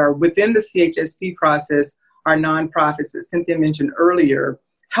partners that are within the CHSP process, our nonprofits that Cynthia mentioned earlier,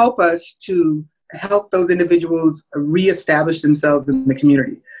 help us to help those individuals reestablish themselves in the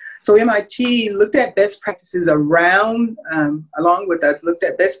community. So MIT looked at best practices around, along with us, looked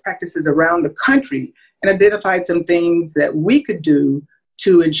at best practices around the country and identified some things that we could do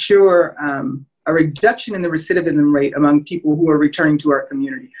to ensure a reduction in the recidivism rate among people who are returning to our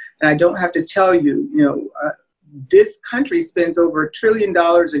community. And I don't have to tell you, this country spends over $1 trillion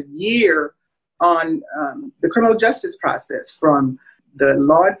a year on the criminal justice process, from the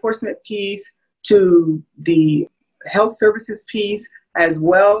law enforcement piece to the health services piece, as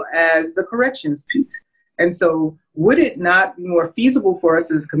well as the corrections piece. And so would it not be more feasible for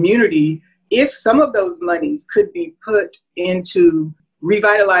us as a community if some of those monies could be put into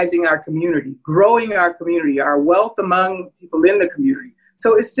revitalizing our community, growing our community, our wealth among people in the community?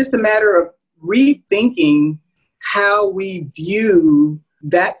 So it's just a matter of rethinking how we view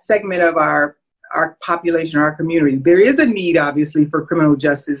that segment of our population, our community. There is a need, obviously, for criminal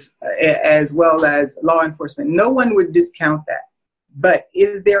justice as well as law enforcement. No one would discount that. But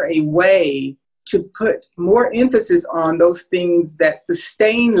is there a way to put more emphasis on those things that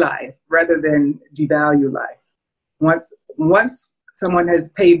sustain life rather than devalue life once someone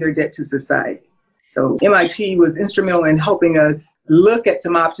has paid their debt to society? So MIT was instrumental in helping us look at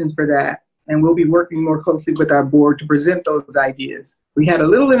some options for that, and we'll be working more closely with our board to present those ideas. We had a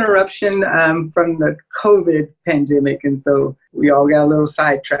little interruption from the COVID pandemic, and so we all got a little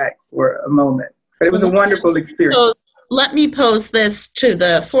sidetracked for a moment. But it was a wonderful experience. Let me pose this to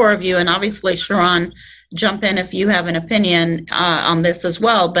the four of you, and obviously, Sharon, jump in if you have an opinion on this as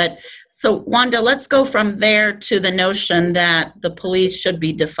well. But so, Wanda, let's go from there to the notion that the police should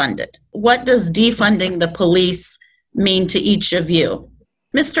be defunded. What does defunding the police mean to each of you?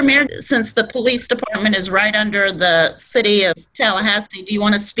 Mr. Mayor, since the police department is right under the city of Tallahassee, do you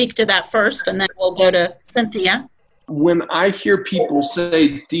want to speak to that first, and then we'll go to Cynthia? When I hear people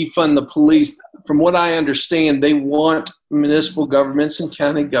say defund the police, from what I understand, they want municipal governments and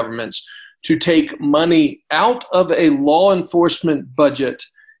county governments to take money out of a law enforcement budget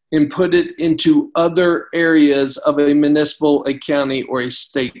and put it into other areas of a municipal, a county, or a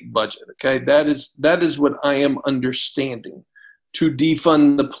state budget. Okay, that is what I am understanding. To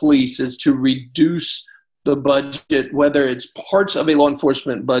defund the police is to reduce the budget, whether it's parts of a law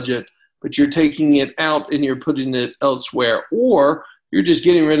enforcement budget, but you're taking it out and you're putting it elsewhere, or you're just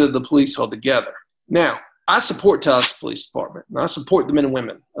getting rid of the police altogether. Now, I support Tallahassee Police Department, and I support the men and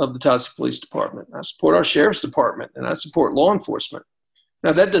women of the Tallahassee Police Department. I support our Sheriff's Department, and I support law enforcement.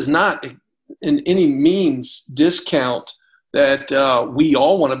 Now, that does not in any means discount that we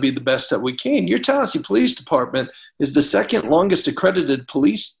all want to be the best that we can. Your Tallahassee Police Department is the second longest accredited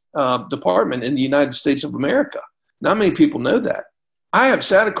police department in the United States of America. Not many people know that. I have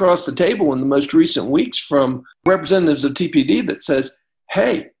sat across the table in the most recent weeks from representatives of TPD that says,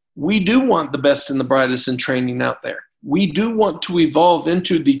 hey, we do want the best and the brightest in training out there. We do want to evolve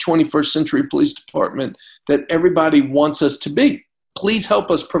into the 21st century police department that everybody wants us to be. Please help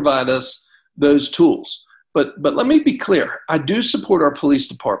us provide us those tools. But let me be clear. I do support our police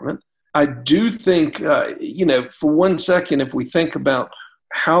department. I do think, for 1 second, if we think about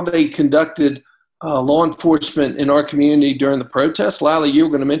how they conducted law enforcement in our community during the protest, Lila, you were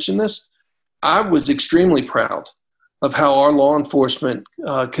going to mention this. I was extremely proud of how our law enforcement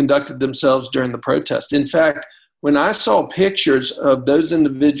conducted themselves during the protest. In fact, when I saw pictures of those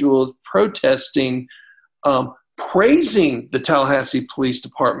individuals protesting, praising the Tallahassee Police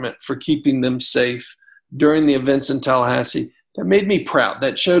Department for keeping them safe during the events in Tallahassee, that made me proud.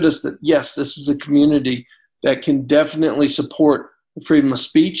 That showed us that, yes, this is a community that can definitely support the freedom of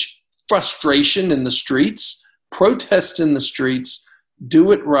speech, frustration in the streets, protest in the streets,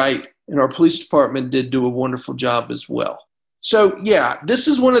 do it right, and our police department did do a wonderful job as well. So, yeah, this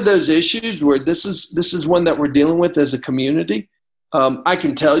is one of those issues where this is one that we're dealing with as a community. I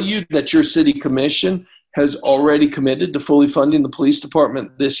can tell you that your city commission has already committed to fully funding the police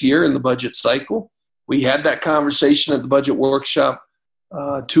department this year in the budget cycle. We had that conversation at the budget workshop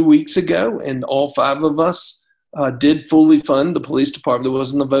 2 weeks ago, and all 5 of us did fully fund the police department. There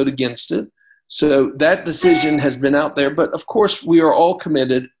wasn't a vote against it. So that decision has been out there. But, of course, we are all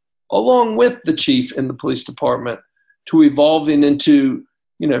committed, along with the chief and the police department, to evolving into,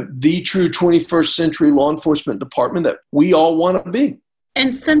 the true 21st century law enforcement department that we all want to be.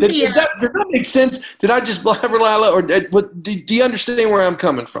 And Cynthia, does that make sense? Did I just blabber, Lila, or do you understand where I'm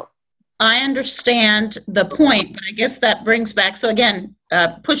coming from? I understand the point, but I guess that brings back, so again,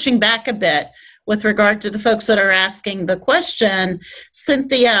 pushing back a bit with regard to the folks that are asking the question,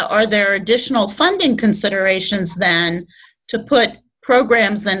 Cynthia, are there additional funding considerations then to put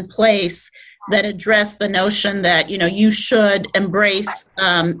programs in place that address the notion that, you should embrace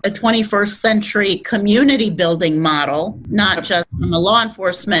a 21st century community building model, not just from a law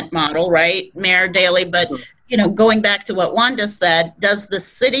enforcement model, right, Mayor Daley, but going back to what Wanda said, does the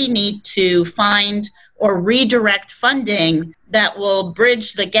city need to find or redirect funding that will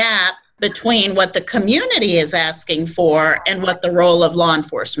bridge the gap between what the community is asking for and what the role of law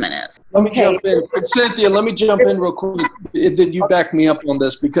enforcement is? Let me jump in. Cynthia, let me jump in real quick. That you back me up on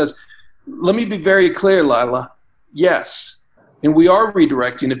this, because let me be very clear, Lila. Yes, and we are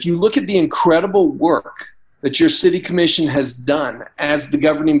redirecting. If you look at the incredible work that your city commission has done as the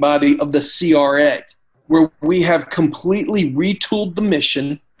governing body of the CRA, where we have completely retooled the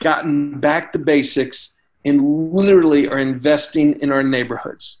mission, gotten back to basics, and literally are investing in our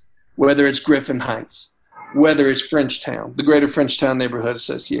neighborhoods, whether it's Griffin Heights, whether it's Frenchtown, the Greater Frenchtown Neighborhood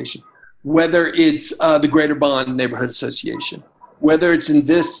Association, whether it's the Greater Bond Neighborhood Association, whether it's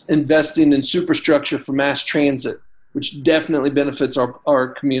investing in superstructure for mass transit, which definitely benefits our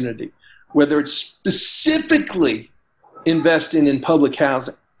community, whether it's specifically investing in public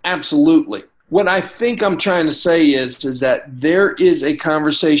housing, absolutely. What I think I'm trying to say is that there is a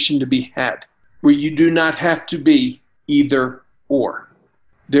conversation to be had where you do not have to be either or.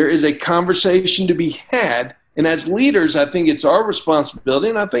 There is a conversation to be had, and as leaders, I think it's our responsibility,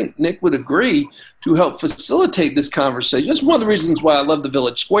 and I think Nick would agree, to help facilitate this conversation. That's one of the reasons why I love the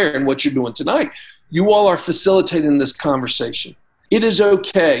Village Square and what you're doing tonight. You all are facilitating this conversation. It is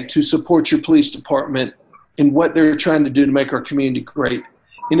okay to support your police department in what they're trying to do to make our community great.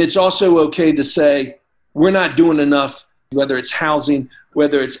 And it's also okay to say, we're not doing enough, whether it's housing,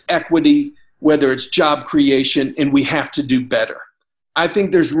 whether it's equity, whether it's job creation, and we have to do better. I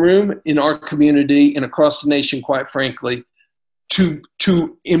think there's room in our community and across the nation, quite frankly,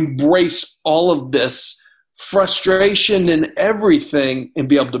 to embrace all of this frustration and everything and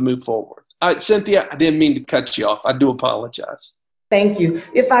be able to move forward. Cynthia, I didn't mean to cut you off. I do apologize. Thank you.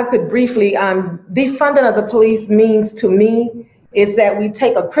 If I could briefly, defunding of the police means to me is that we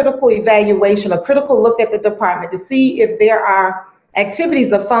take a critical evaluation, a critical look at the department to see if there are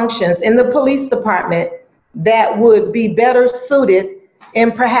activities or functions in the police department that would be better suited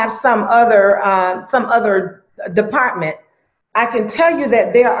in perhaps some other department. I can tell you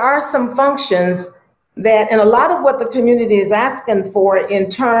that there are some functions that, and a lot of what the community is asking for in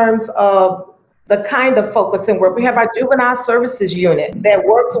terms of the kind of focus and work. We have our juvenile services unit that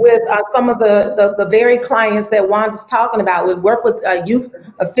works with some of the very clients that Wanda's talking about. We work with youth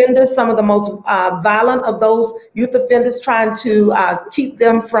offenders, some of the most violent of those youth offenders, trying to keep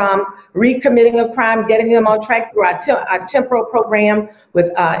them from recommitting a crime, getting them on track through our temporal program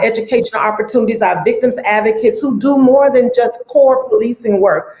with educational opportunities, our victims advocates who do more than just core policing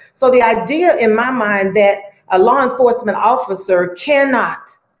work. So the idea in my mind that a law enforcement officer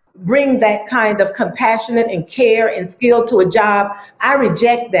cannot bring that kind of compassionate and care and skill to a job, I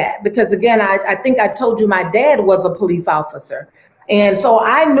reject that, because again, I think I told you my dad was a police officer. And so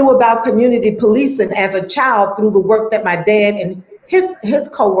I knew about community policing as a child through the work that my dad and his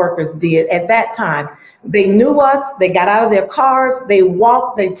co-workers did at that time. They knew us, they got out of their cars, they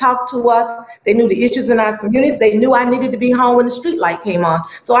walked, they talked to us, they knew the issues in our communities, they knew I needed to be home when the street light came on.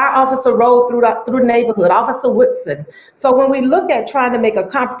 So our officer rode through the neighborhood, Officer Woodson. So when we look at trying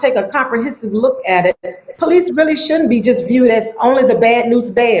to take a comprehensive look at it, police really shouldn't be just viewed as only the bad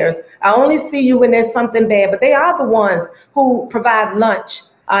news bears. I only see you when there's something bad, but they are the ones who provide lunch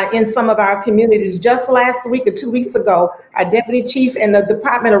in some of our communities. Just last week or 2 weeks ago, our deputy chief and the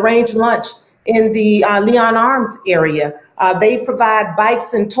department arranged lunch in the Leon Arms area. They provide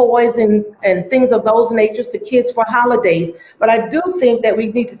bikes and toys and things of those natures to kids for holidays. But I do think that we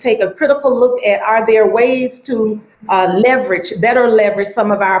need to take a critical look at, are there ways to better leverage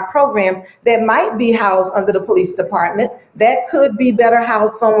some of our programs that might be housed under the police department that could be better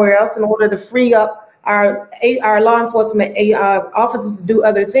housed somewhere else in order to free up our law enforcement officers to do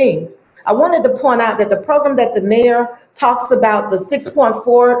other things. I wanted to point out that the program that the mayor talks about, the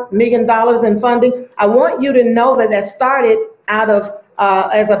 $6.4 million in funding, I want you to know that that started out of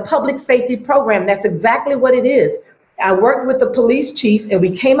as a public safety program. That's exactly what it is. I worked with the police chief and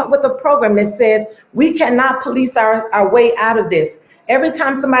we came up with a program that says we cannot police our way out of this. Every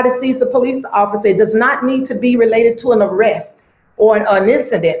time somebody sees a police officer, it does not need to be related to an arrest or an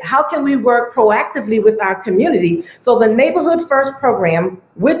incident. How can we work proactively with our community? So the Neighborhood First program,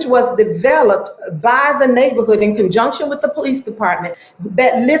 which was developed by the neighborhood in conjunction with the police department,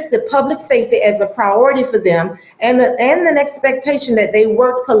 that listed public safety as a priority for them, and an expectation that they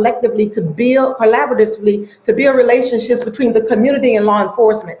worked collaboratively to build relationships between the community and law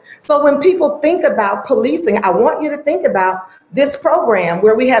enforcement. So when people think about policing, I want you to think about this program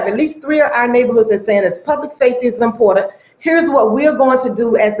where we have at least 3 of our neighborhoods that saying it's public safety is important. Here's what we're going to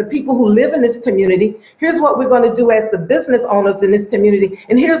do as the people who live in this community. Here's what we're going to do as the business owners in this community.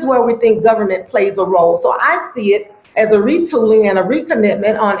 And here's where we think government plays a role. So I see it as a retooling and a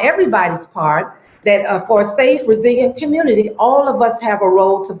recommitment on everybody's part that for a safe, resilient community, all of us have a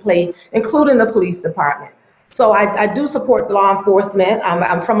role to play, including the police department. So I do support law enforcement.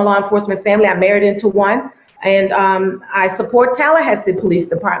 I'm from a law enforcement family. I'm married into one. And I support Tallahassee Police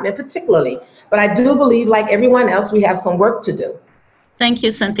Department particularly. But I do believe, like everyone else, we have some work to do. Thank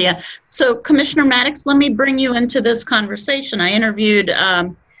you, Cynthia. So, Commissioner Maddox, let me bring you into this conversation. I interviewed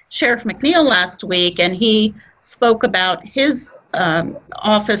Sheriff McNeil last week, and he spoke about his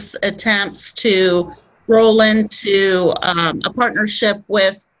office attempts to roll into a partnership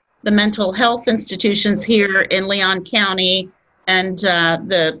with the mental health institutions here in Leon County and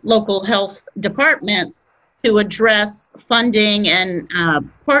the local health departments to address funding and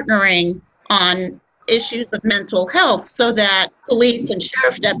partnering on issues of mental health so that police and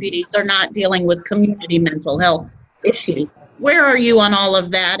sheriff deputies are not dealing with community mental health issues. Where are you on all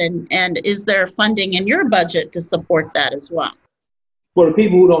of that, and is there funding in your budget to support that as well? For the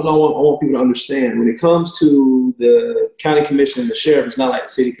people who don't know, I want people to understand, when it comes to the county commission and the sheriff, it's not like the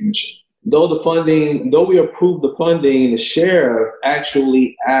city commission. Though we approve the funding, the sheriff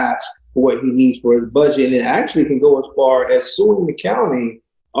actually asks for what he needs for his budget, and it actually can go as far as suing the county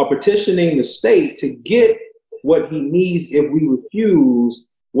or petitioning the state to get what he needs if we refuse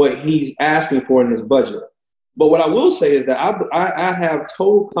what he's asking for in his budget. But what I will say is that I have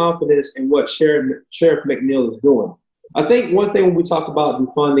total confidence in what Sheriff McNeil is doing. I think one thing when we talk about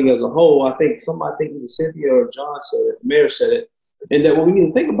defunding as a whole, I think either Cynthia or John said it, the mayor said it, and that what we need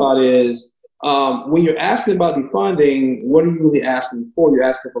to think about is when you're asking about defunding, what are you really asking for? You're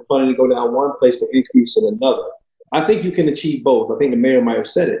asking for funding to go down one place but increase in another. I think you can achieve both. I think the mayor might have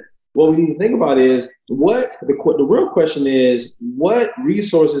said it. What we need to think about is the real question is, what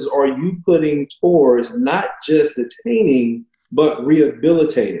resources are you putting towards not just detaining, but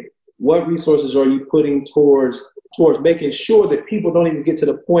rehabilitating? What resources are you putting towards making sure that people don't even get to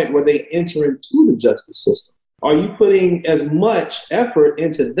the point where they enter into the justice system? Are you putting as much effort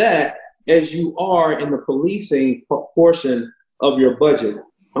into that as you are in the policing portion of your budget?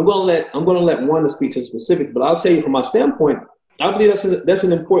 I'm going to let Wanda speak to the specifics, but I'll tell you from my standpoint, I believe that's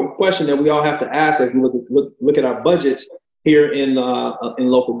an important question that we all have to ask as we look at our budgets here in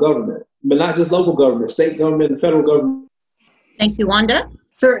local government, but not just local government, state government and federal government. Thank you, Wanda.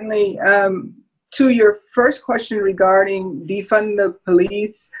 Certainly. To your first question regarding defund the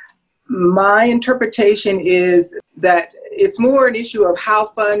police, my interpretation is that it's more an issue of how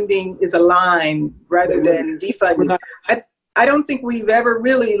funding is aligned rather than defunding. I don't think we've ever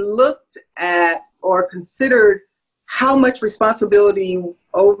really looked at or considered how much responsibility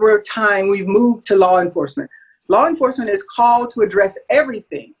over time we've moved to law enforcement. Law enforcement is called to address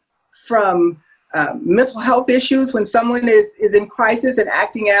everything from mental health issues when someone is in crisis and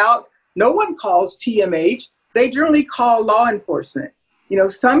acting out. No one calls TMH. They generally call law enforcement. You know,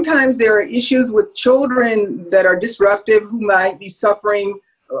 sometimes there are issues with children that are disruptive who might be suffering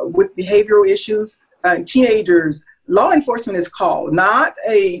with behavioral issues, teenagers. Law enforcement is called, not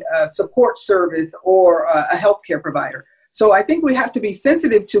a support service or a healthcare provider. So I think we have to be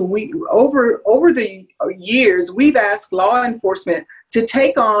sensitive to, over the years, we've asked law enforcement to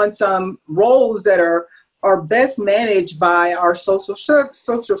take on some roles that are best managed by our social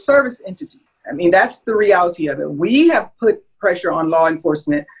service entity. I mean, that's the reality of it. We have put pressure on law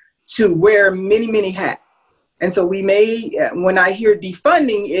enforcement to wear many, many hats. And so we may, when I hear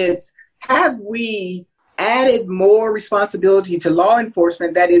defunding, it's have we added more responsibility to law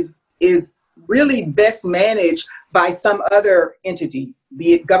enforcement that is really best managed by some other entity,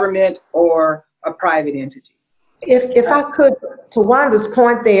 be it government or a private entity. If I could, to Wanda's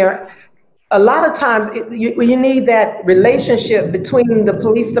point there, a lot of times you need that relationship between the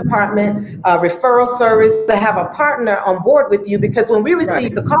police department, referral service, to have a partner on board with you, because when we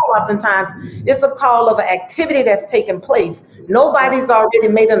receive the call, oftentimes it's a call of an activity that's taken place. Nobody's already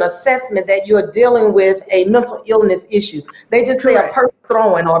made an assessment that you're dealing with a mental illness issue. They just say a person's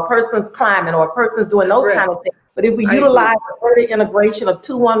throwing, or a person's climbing, or a person's doing those kind of things. But if we utilize the early integration of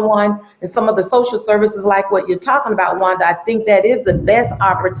 211 and some of the social services like what you're talking about, Wanda, I think that is the best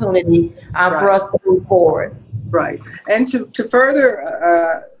opportunity for us to move forward. Right. And to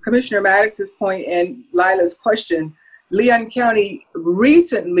further Commissioner Maddox's point and Lila's question, Leon County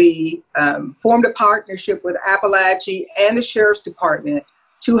recently formed a partnership with Appalachia and the Sheriff's Department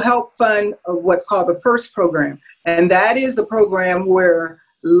to help fund what's called the FIRST program. And that is a program where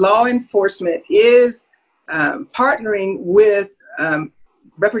law enforcement is partnering with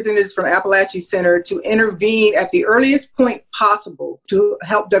representatives from Appalachia Center to intervene at the earliest point possible to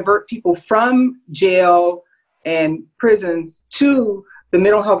help divert people from jail and prisons to the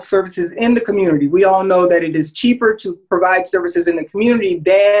mental health services in the community. We all know that it is cheaper to provide services in the community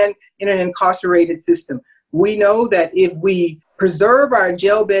than in an incarcerated system. We know that if we preserve our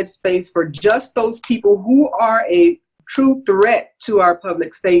jail bed space for just those people who are a true threat to our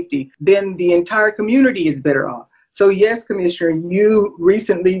public safety, then the entire community is better off. So yes, Commissioner, you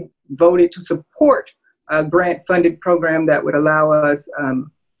recently voted to support a grant-funded program that would allow us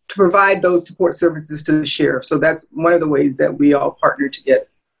to provide those support services to the sheriff. So that's one of the ways that we all partner together.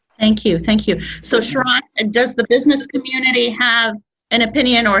 Thank you. Thank you. So Sharon, does the business community have an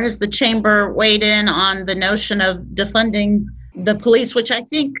opinion, or has the chamber weighed in on the notion of defunding the police, which I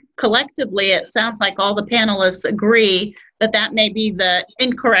think collectively it sounds like all the panelists agree that that may be the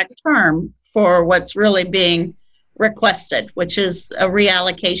incorrect term for what's really being requested, which is a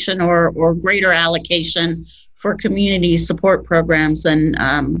reallocation or greater allocation for community support programs and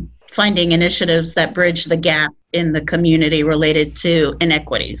finding initiatives that bridge the gap in the community related to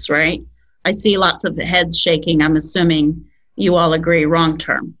inequities, right? I see lots of heads shaking. I'm assuming you all agree, wrong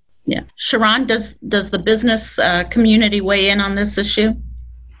term. Yeah. Sharon, does the business community weigh in on this issue?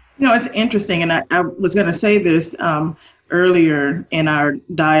 You know, it's interesting, and I was going to say this earlier in our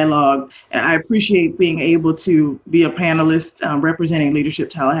dialogue, and I appreciate being able to be a panelist representing Leadership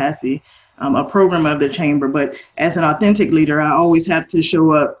Tallahassee, a program of the chamber, but as an authentic leader, I always have to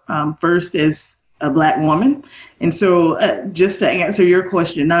show up first as a Black woman. And so just to answer your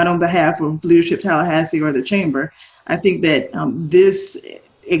question, not on behalf of Leadership Tallahassee or the chamber, I think that this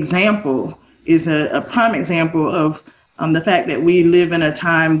example is a prime example of the fact that we live in a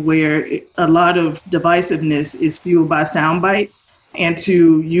time where a lot of divisiveness is fueled by sound bites. And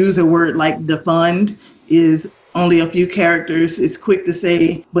to use a word like defund is only a few characters. It's quick to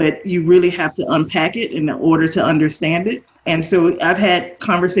say, but you really have to unpack it in order to understand it. And so I've had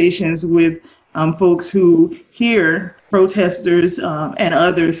conversations with folks who hear protesters and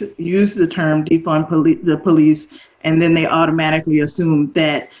others use the term defund the police, and then they automatically assume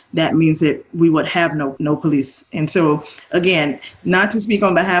that that means that we would have no police. And so, again, not to speak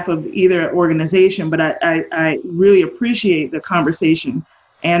on behalf of either organization, but I really appreciate the conversation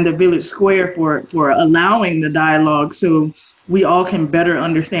and the Village Square for allowing the dialogue so we all can better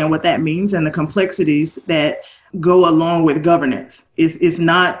understand what that means and the complexities that go along with governance. It's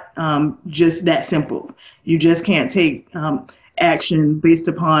not just that simple. You just can't take action based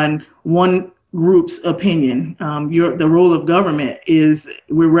upon one group's opinion. The role of government is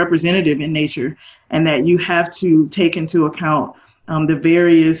we're representative in nature, and that you have to take into account the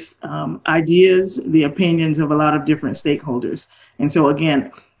various ideas, the opinions of a lot of different stakeholders. And so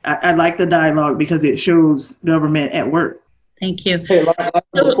again, I like the dialogue because it shows government at work. Thank you. Hey,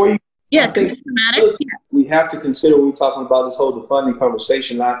 before you, Commissioner Maddox. We have to consider when we're talking about this whole defunding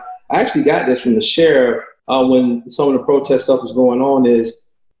conversation. I actually got this from the sheriff when some of the protest stuff was going on. Is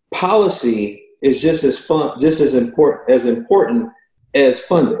policy is just as important as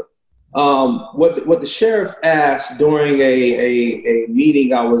funding. What the sheriff asked during a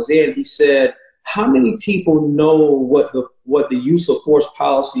meeting I was in, he said, "How many people know what the use of force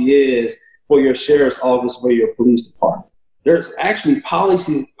policy is for your sheriff's office, for your police department?" There's actually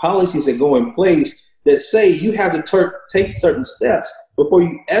policies that go in place that say you have to take certain steps before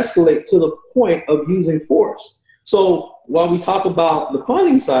you escalate to the point of using force. So while we talk about the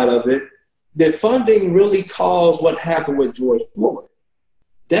funding side of it, that funding really caused what happened with George Floyd.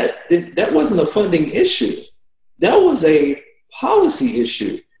 That wasn't a funding issue. That was a policy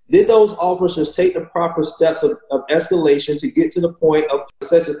issue. Did those officers take the proper steps of escalation to get to the point of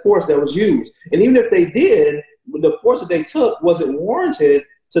excessive force that was used? And even if they did, the force that they took wasn't warranted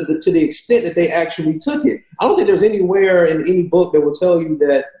to the extent that they actually took it. I don't think there's anywhere in any book that will tell you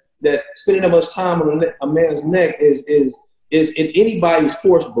that spending that much time on a man's neck is in anybody's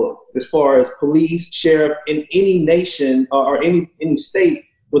force book, as far as police, sheriff, in any nation or any state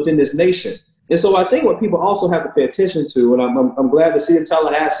within this nation. And so I think what people also have to pay attention to, and I'm glad the city of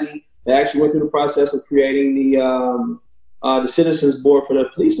Tallahassee, they actually went through the process of creating the Citizens Board for the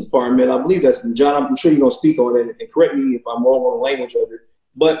police department. I believe that's John. I'm sure you're going to speak on it and correct me if I'm wrong on the language of it.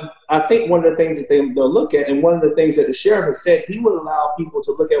 But I think one of the things that they'll look at, and one of the things that the sheriff has said he would allow people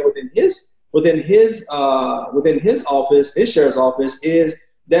to look at within his office, his sheriff's office, is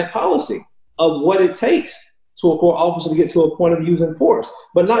that policy of what it takes for an officer to get to a point of using force.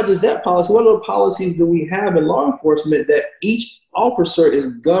 But not just that policy. What other policies do we have in law enforcement that each officer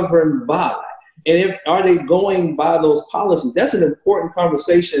is governed by? And are they going by those policies? That's an important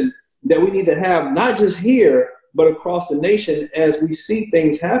conversation that we need to have, not just here, but across the nation as we see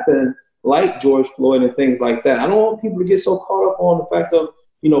things happen like George Floyd and things like that. I don't want people to get so caught up on the fact of,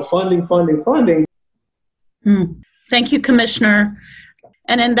 funding. Thank you, Commissioner.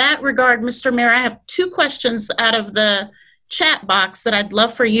 And in that regard, Mr. Mayor, I have two questions out of the chat box that I'd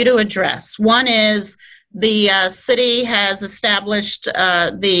love for you to address. One is the city has established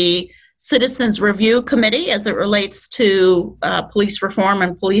the Citizens Review Committee as it relates to police reform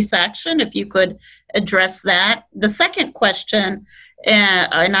and police action, if you could address that. The second question,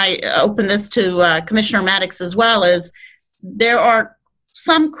 and I open this to Commissioner Maddox as well, is there are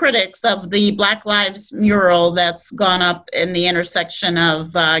some critics of the Black Lives mural that's gone up in the intersection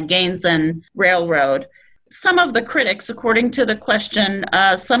of Gaines and Railroad. Some of the critics, according to the question,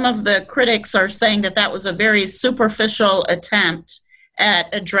 some of the critics are saying that that was a very superficial attempt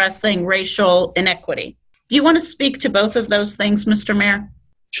at addressing racial inequity. Do you want to speak to both of those things, Mr. Mayor?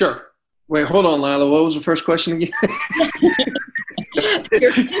 Sure. Wait, hold on, Lila. What was the first question again?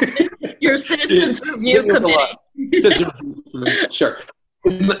 Your Citizens Review Committee. Sure.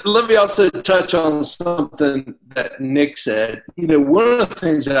 Let me also touch on something that Nick said. One of the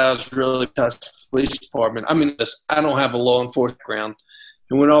things that I was really touched with the police department, I don't have a law enforcement background.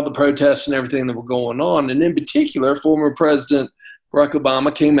 And when all the protests and everything that were going on, and in particular, former President Barack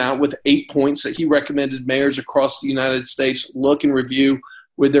Obama came out with 8 points that he recommended mayors across the United States look and review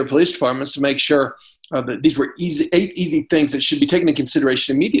with their police departments to make sure that these were 8 easy things that should be taken into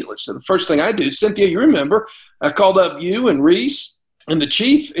consideration immediately. So the first thing I do, Cynthia, you remember, I called up you and Reese and the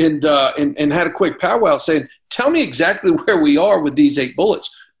chief and had a quick powwow saying, tell me exactly where we are with these 8 bullets.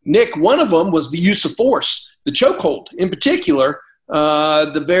 Nick, one of them was the use of force, the chokehold in particular,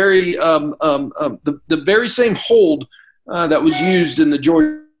 the very same hold that was used in the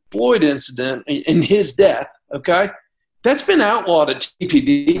George Floyd incident in his death, okay? That's been outlawed at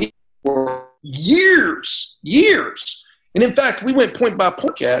TPD for years. And in fact, we went point by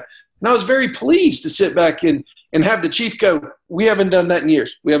point at, and I was very pleased to sit back and have the chief go, we haven't done that in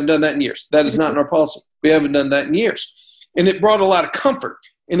years. That is not in our policy. We haven't done that in years. And it brought a lot of comfort.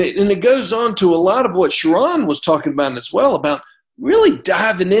 And it goes on to a lot of what Sharon was talking about as well, about really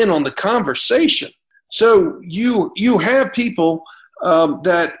diving in on the conversation. So you have people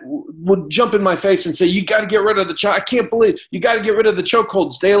that would jump in my face and say, you got to get rid of I can't believe you got to get rid of the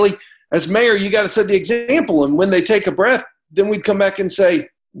chokeholds, Daley. As mayor, you got to set the example. And when they take a breath, then we'd come back and say,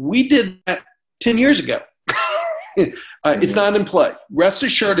 we did that 10 years ago. It's not in play. Rest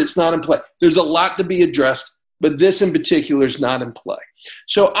assured, it's not in play. There's a lot to be addressed, but this in particular is not in play.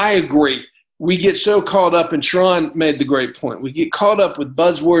 So I agree. We get so caught up, and Sharon made the great point. We get caught up with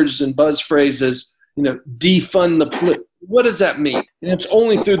buzzwords and buzz phrases, defund the police. What does that mean? And it's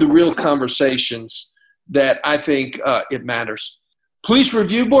only through the real conversations that I think it matters. Police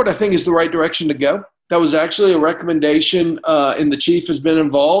Review Board, I think, is the right direction to go. That was actually a recommendation, and the chief has been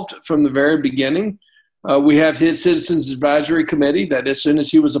involved from the very beginning. We have his Citizens Advisory Committee that as soon as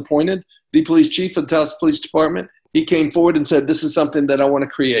he was appointed, the police chief of the Tallahassee Police Department, he came forward and said, this is something that I want to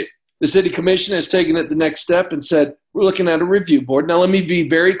create. The city commission has taken it the next step and said, we're looking at a review board. Now, let me be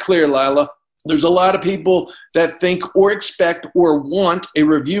very clear, Lila. There's a lot of people that think or expect or want a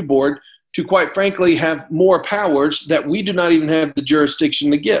review board to, quite frankly, have more powers that we do not even have the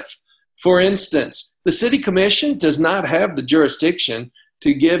jurisdiction to give. For instance, the city commission does not have the jurisdiction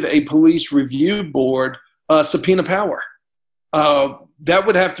to give a police review board subpoena power. That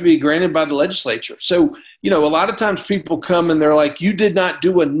would have to be granted by the legislature. So, a lot of times people come and they're like, you did not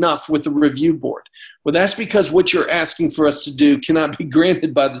do enough with the review board. Well, that's because what you're asking for us to do cannot be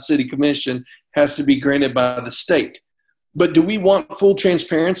granted by the city commission, has to be granted by the state. But do we want full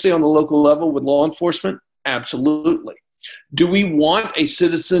transparency on the local level with law enforcement? Absolutely. Do we want a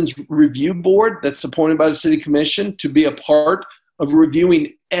citizens review board that's appointed by the city commission to be a part of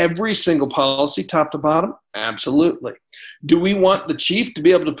reviewing every single policy top to bottom? Absolutely. Do we want the chief to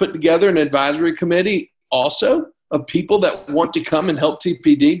be able to put together an advisory committee also of people that want to come and help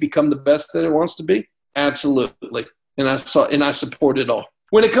TPD become the best that it wants to be? Absolutely. And I support it all.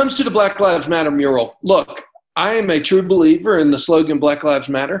 When it comes to the Black Lives Matter mural, look, I am a true believer in the slogan Black Lives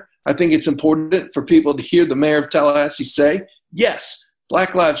Matter. I think it's important for people to hear the mayor of Tallahassee say, yes,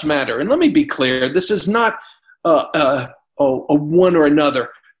 Black Lives Matter. And let me be clear, this is not a one or another.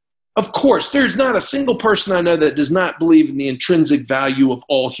 Of course, there's not a single person I know that does not believe in the intrinsic value of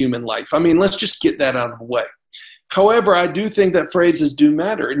all human life. I mean, let's just get that out of the way. However, I do think that phrases do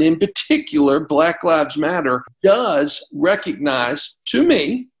matter. And in particular, Black Lives Matter does recognize, to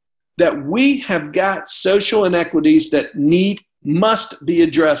me, that we have got social inequities that must be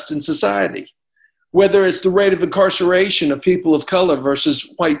addressed in society. Whether it's the rate of incarceration of people of color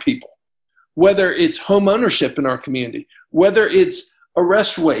versus white people, whether it's home ownership in our community, whether it's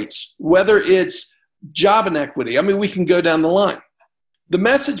arrest rates, whether it's job inequity. I mean, we can go down the line. The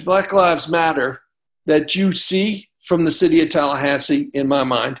message Black Lives Matter that you see from the city of Tallahassee, in my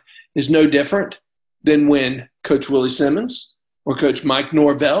mind, is no different than when Coach Willie Simmons or Coach Mike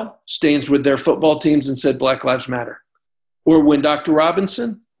Norvell stands with their football teams and said Black Lives Matter. Or when Dr.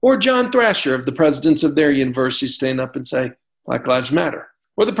 Robinson or John Thrasher of the presidents of their universities stand up and say Black Lives Matter.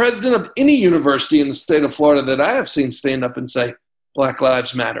 Or the president of any university in the state of Florida that I have seen stand up and say Black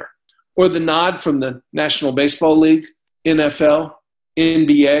Lives Matter. Or the nod from the National Baseball League, NFL,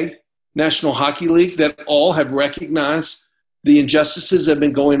 NBA, National Hockey League, that all have recognized the injustices that have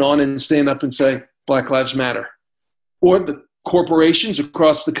been going on and stand up and say Black Lives Matter. Or the corporations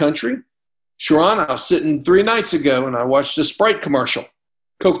across the country. Sharon, I was sitting 3 nights ago and I watched a Sprite commercial.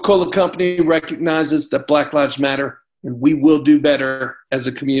 Coca-Cola Company recognizes that Black Lives Matter and we will do better as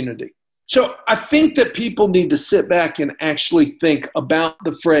a community. So I think that people need to sit back and actually think about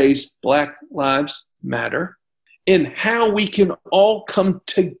the phrase Black Lives Matter and how we can all come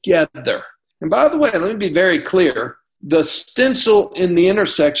together. And by the way, let me be very clear. The stencil in the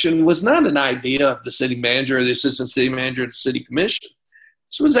intersection was not an idea of the city manager or the assistant city manager or the city commission.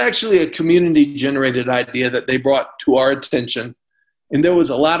 This was actually a community-generated idea that they brought to our attention. And there was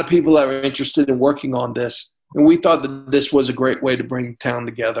a lot of people that were interested in working on this. And we thought that this was a great way to bring town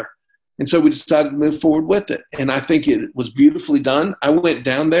together. And so we decided to move forward with it. And I think it was beautifully done. I went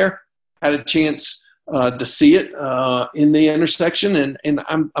down there, had a chance to see it in the intersection. And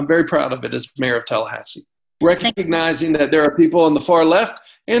I'm very proud of it as mayor of Tallahassee. Recognizing that there are people on the far left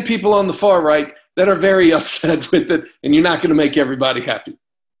and people on the far right that are very upset with it. And you're not going to make everybody happy.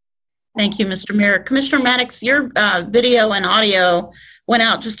 Thank you, Mr. Mayor. Commissioner Maddox, your video and audio went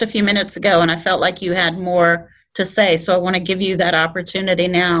out just a few minutes ago, and I felt like you had more to say. So I want to give you that opportunity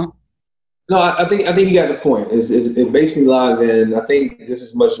now. No, I think you got the point. It basically lies in, I think just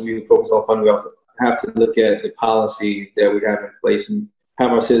as much as we focus on funding, we also have to look at the policies that we have in place and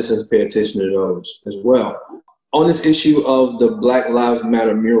have our citizens pay attention to those as well. On this issue of the Black Lives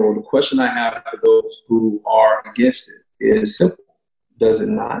Matter mural, the question I have for those who are against it is simple. Does it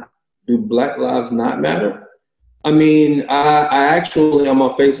not? Do Black lives not matter? I mean, I actually, on my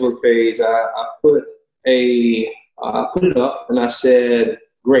Facebook page, I put it up and I said,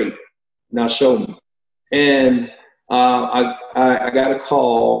 great, now show me. And I got a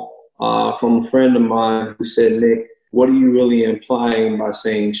call from a friend of mine who said, Nick, what are you really implying by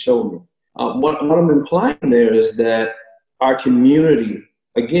saying show me? What I'm implying there is that our community,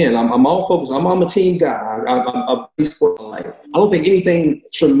 again, I'm all focused. I'm a team guy. I'm a sport life. I don't think anything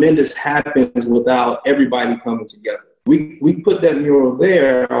tremendous happens without everybody coming together. We put that mural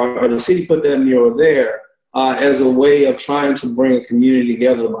there, or the city put that mural there as a way of trying to bring a community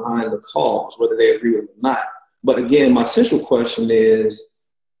together behind the cause, whether they agree with it or not. But again, my central question is,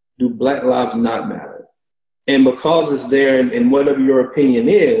 do Black lives not matter? And because it's there, and whatever your opinion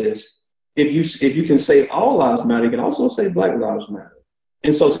is, if you can say all lives matter, you can also say Black lives matter.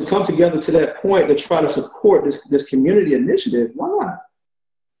 And so to come together to that point to try to support this community initiative, why not?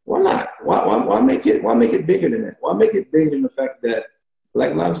 Why not? Why make it bigger than that? Why make it bigger than the fact that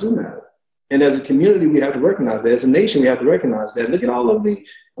Black lives do matter? And as a community, we have to recognize that. As a nation, we have to recognize that. Look at all of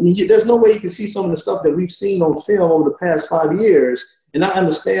there's no way you can see some of the stuff that we've seen on film over the past 5 years and not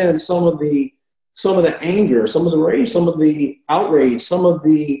understand some of the anger, some of the rage, some of the outrage, some of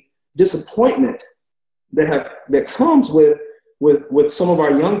the disappointment that comes with some of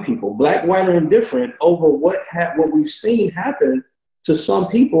our young people, Black, white, or indifferent, over what we've seen happen to some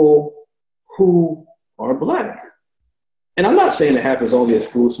people who are Black. And I'm not saying it happens only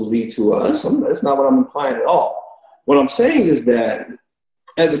exclusively to us. That's not what I'm implying at all. What I'm saying is that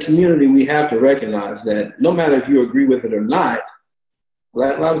as a community, we have to recognize that no matter if you agree with it or not,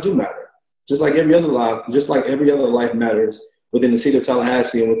 Black lives do matter. Just like every other life matters within the city of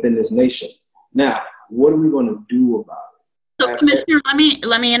Tallahassee and within this nation. Now, what are we going to do about it? So, Commissioner,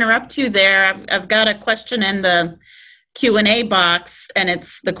 let me interrupt you there. I've got a question in the Q&A box, and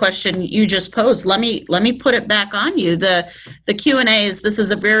it's the question you just posed. Let me put it back on you. The Q&A is, this is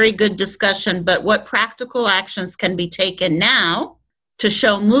a very good discussion, but what practical actions can be taken now to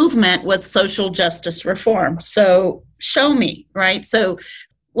show movement with social justice reform? So show me, right? So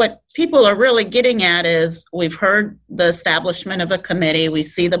what people are really getting at is, we've heard the establishment of a committee. We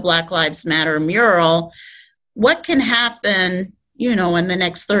see the Black Lives Matter mural. What can happen, in the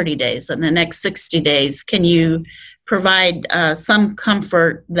next 30 days, in the next 60 days? Can you provide some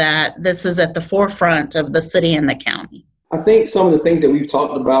comfort that this is at the forefront of the city and the county? I think some of the things that we've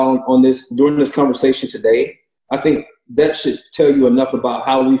talked about during this conversation today, I think that should tell you enough about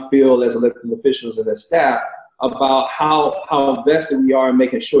how we feel as elected officials and as staff about how invested we are in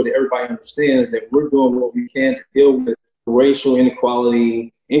making sure that everybody understands that we're doing what we can to deal with racial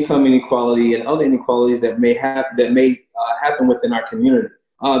inequality, income inequality, and other inequalities that may happen within our community.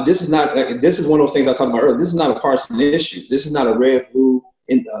 This is one of those things I talked about earlier. This is not a partisan issue. This is not a red, blue,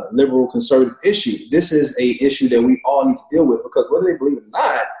 liberal, conservative issue. This is a issue that we all need to deal with, because whether they believe it or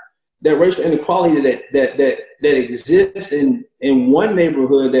not, that racial inequality that exists in one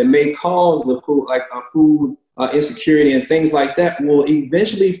neighborhood that may cause the food insecurity and things like that will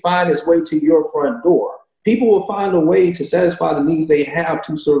eventually find its way to your front door. People will find a way to satisfy the needs they have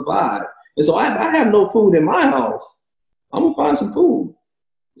to survive. And so I have no food in my house. I'm gonna find some food.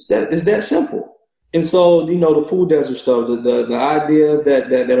 It's that simple. And so, the food desert stuff, the ideas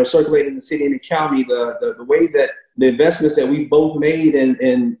that are circulating in the city and the county, the way that the investments that we both made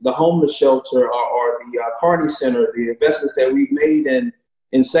in the homeless shelter or the Carney Center, the investments that we've made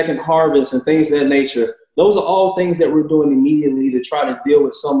in Second Harvest and things of that nature, those are all things that we're doing immediately to try to deal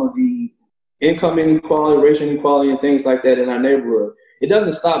with some of the income inequality, racial inequality, and things like that in our neighborhood. It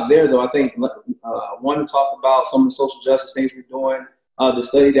doesn't stop there, though. I think I want to talk about some of the social justice things we're doing. The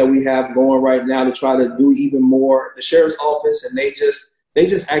study that we have going right now to try to do even more. The sheriff's office, and they just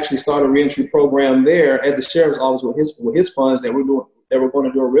actually started a reentry program there at the sheriff's office with his funds that we're going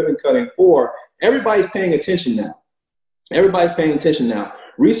to do a ribbon cutting for. Everybody's paying attention now.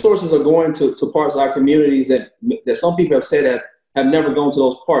 Resources are going to parts of our communities that some people have said have never gone to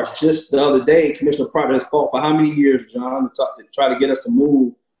those parts. Just the other day, Commissioner Proctor has fought for how many years, John, to try to get us to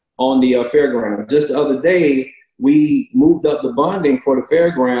move on the fairground. Just the other day, we moved up the bonding for the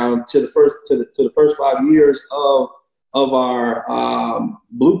fairground to the first 5 years of our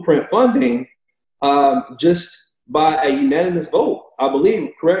blueprint funding, just by a unanimous vote, I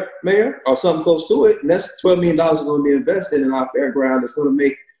believe, correct, Mayor, or something close to it. And that's $12 million is going to be invested in our fairground. That's going to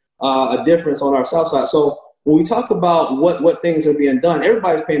make a difference on our south side. So when we talk about what things are being done,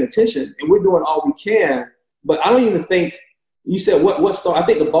 everybody's paying attention, and we're doing all we can. But I don't even think. You said what start? I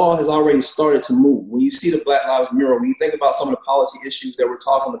think the ball has already started to move. When you see the Black Lives mural, when you think about some of the policy issues that we're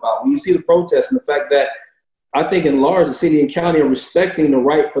talking about, when you see the protests and the fact that I think in large the city and county are respecting the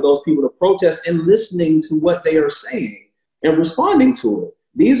right for those people to protest and listening to what they are saying and responding to it.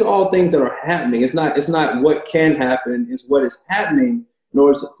 These are all things that are happening. It's not what can happen. It's what is happening in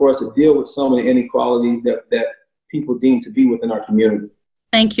order for us to deal with some of the inequalities that people deem to be within our community.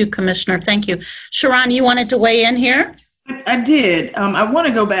 Thank you, Commissioner. Thank you. Sharon, you wanted to weigh in here? I did. I want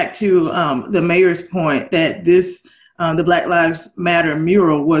to go back to the mayor's point that the Black Lives Matter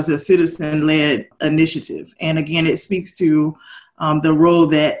mural was a citizen-led initiative. And again, it speaks to the role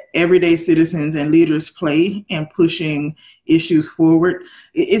that everyday citizens and leaders play in pushing issues forward.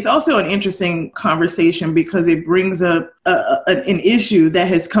 It's also an interesting conversation because it brings up an issue that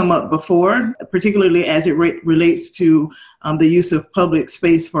has come up before, particularly as it relates to the use of public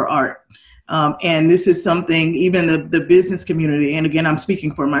space for art. And this is something even the business community, and again, I'm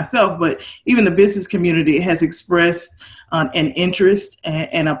speaking for myself, but even the business community has expressed an interest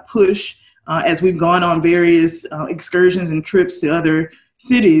and a push. As we've gone on various excursions and trips to other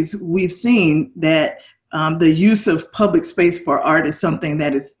cities, we've seen that the use of public space for art is something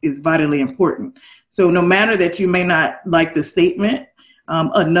that is vitally important. So no matter that you may not like the statement,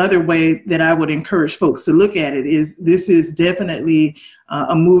 another way that I would encourage folks to look at it is this is definitely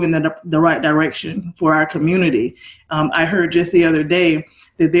a move in the right direction for our community. I heard just the other day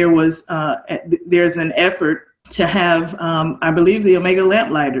that there's an effort to have, I believe, the Omega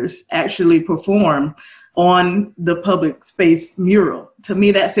Lamplighters actually perform on the public space mural. To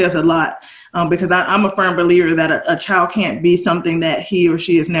me, that says a lot because I'm a firm believer that a child can't be something that he or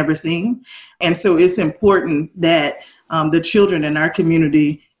she has never seen. And so it's important that the children in our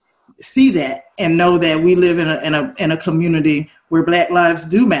community see that and know that we live in a community where Black lives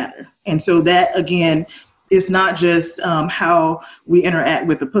do matter. And so that, again, is not just how we interact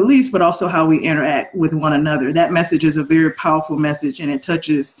with the police, but also how we interact with one another. That message is a very powerful message, and it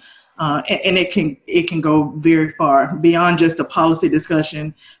touches, and it can go very far beyond just a policy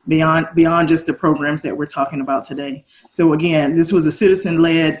discussion, beyond just the programs that we're talking about today. So again, this was a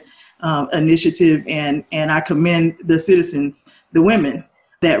citizen-led initiative, and I commend the citizens, the women,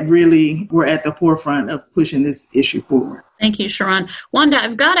 that really were at the forefront of pushing this issue forward. Thank you, Sharon. Wanda,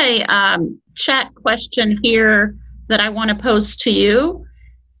 I've got a chat question here that I want to pose to you.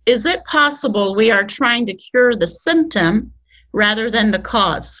 Is it possible we are trying to cure the symptom rather than the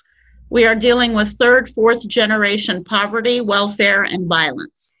cause? We are dealing with third, fourth generation poverty, welfare, and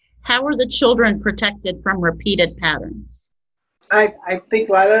violence. How are the children protected from repeated patterns? I think,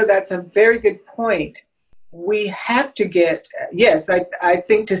 Lila, that's a very good point. We have to get, yes, I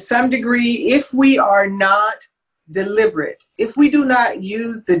think to some degree, if we are not deliberate, if we do not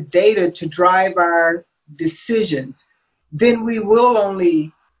use the data to drive our decisions, then we will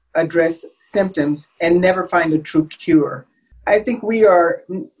only address symptoms and never find a true cure. I think we are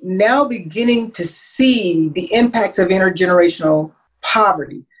now beginning to see the impacts of intergenerational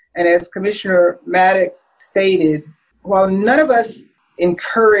poverty. And as Commissioner Maddox stated, while none of us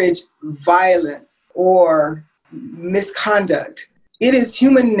encourage violence or misconduct, it is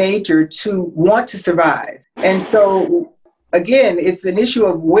human nature to want to survive. And so, again, it's an issue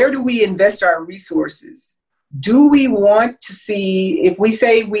of where do we invest our resources? Do we want to see, if we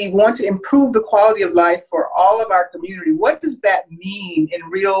say we want to improve the quality of life for all of our community, what does that mean in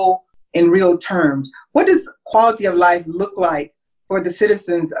real terms? What does quality of life look like for the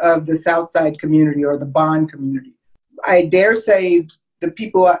citizens of the Southside community or the Bond community? I dare say the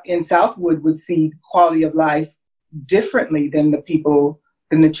people in Southwood would see quality of life differently than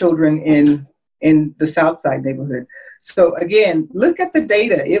the children in the Southside neighborhood. So again, look at the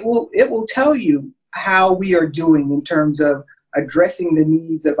data. It will tell you how we are doing in terms of addressing the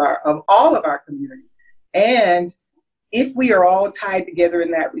needs of all of our community. And if we are all tied together in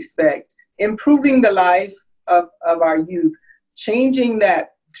that respect, improving the life of our youth, changing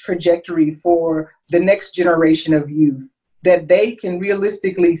that trajectory for the next generation of youth, that they can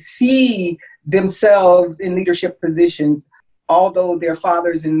realistically see themselves in leadership positions, although their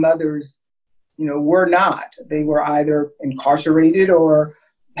fathers and mothers, were not. They were either incarcerated or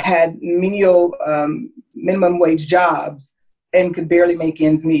had menial minimum wage jobs and could barely make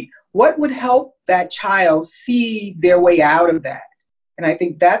ends meet. What would help that child see their way out of that? And I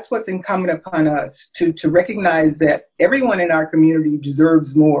think that's what's incumbent upon us to recognize that everyone in our community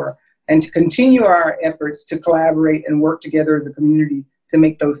deserves more, and to continue our efforts to collaborate and work together as a community to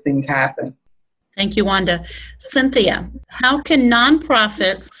make those things happen. Thank you, Wanda. Cynthia, how can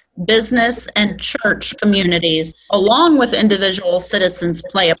nonprofits, business, and church communities, along with individual citizens,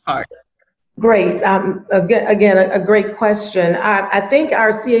 play a part? Great. Again, a great question. I think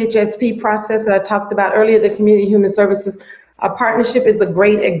our CHSP process that I talked about earlier, the Community Human Services Partnership, is a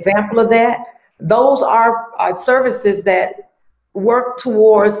great example of that. Those are services that work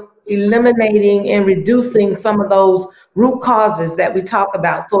towards eliminating and reducing some of those root causes that we talk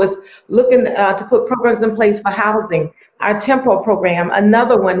about. So it's looking to put programs in place for housing. Our temporal program,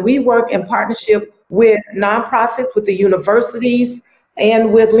 another one, we work in partnership with nonprofits, with the universities,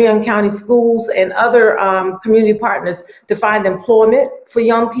 and with Leon County schools and other community partners to find employment for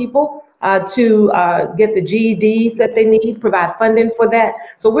young people, to get the GEDs that they need, provide funding for that.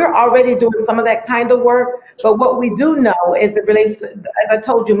 So we're already doing some of that kind of work. But what we do know is it relates, as I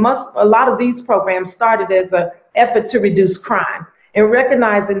told you, a lot of these programs started as an effort to reduce crime, and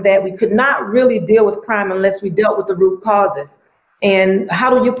recognizing that we could not really deal with crime unless we dealt with the root causes. And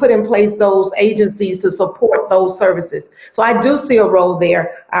how do you put in place those agencies to support those services? So I do see a role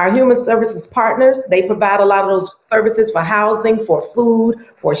there. Our human services partners, they provide a lot of those services for housing, for food,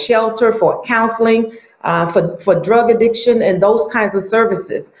 for shelter, for counseling, for drug addiction, and those kinds of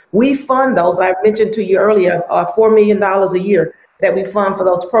services. We fund those. I mentioned to you earlier, $4 million a year that we fund for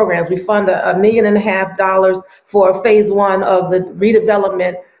those programs. We fund $1.5 million for phase 1 of the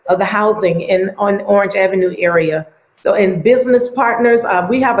redevelopment of the housing on Orange Avenue area. So in business partners,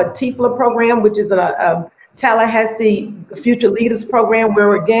 we have a TIFLA program, which is a Tallahassee Future Leaders program,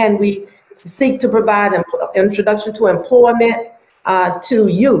 where again, we seek to provide an introduction to employment to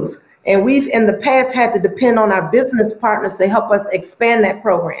youth. And we've in the past had to depend on our business partners to help us expand that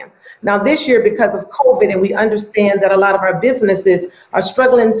program. Now this year, because of COVID, and we understand that a lot of our businesses are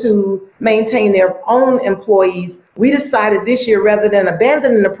struggling to maintain their own employees, we decided this year, rather than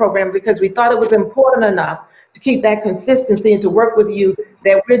abandoning the program, because we thought it was important enough to keep that consistency and to work with youth,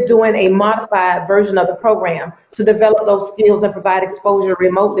 that we're doing a modified version of the program to develop those skills and provide exposure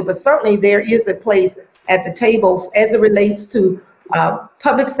remotely. But certainly there is a place at the table as it relates to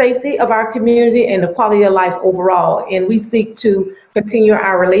public safety of our community and the quality of life overall. And we seek to continue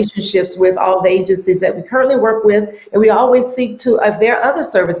our relationships with all the agencies that we currently work with. And we always seek to, if there are other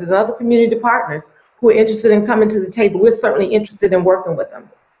services and other community partners who are interested in coming to the table, we're certainly interested in working with them.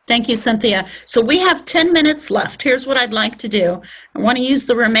 Thank you, Cynthia. So we have 10 minutes left. Here's what I'd like to do. I want to use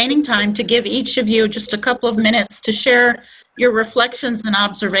the remaining time to give each of you just a couple of minutes to share your reflections and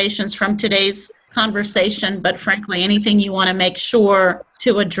observations from today's conversation, but frankly, anything you want to make sure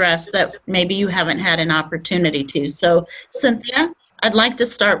to address that maybe you haven't had an opportunity to. So Cynthia, I'd like to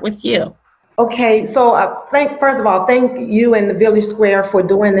start with you. Okay, so first of all, thank you and the Village Square for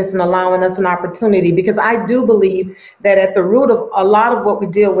doing this and allowing us an opportunity, because I do believe that at the root of a lot of what we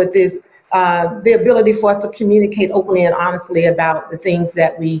deal with is the ability for us to communicate openly and honestly about the things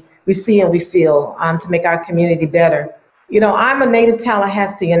that we see and we feel to make our community better. You know, I'm a native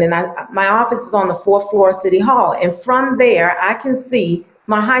Tallahassean, and my office is on the 4th floor of City Hall, and from there I can see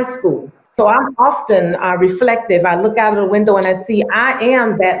my high school. So I'm often reflective. I look out of the window and I see I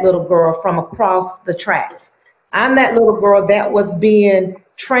am that little girl from across the tracks. I'm that little girl that was being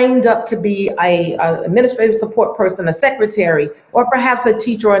trained up to be a administrative support person, a secretary, or perhaps a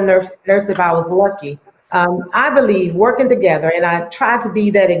teacher or a nurse if I was lucky. I believe working together, and I try to be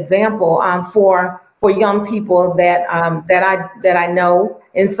that example for young people that I know,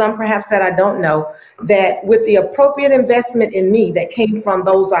 and some perhaps that I don't know, that with the appropriate investment in me that came from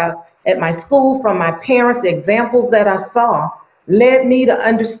those at my school, from my parents, the examples that I saw, led me to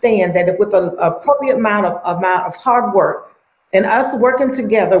understand that with an appropriate amount of hard work and us working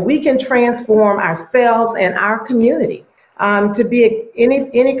together, we can transform ourselves and our community to be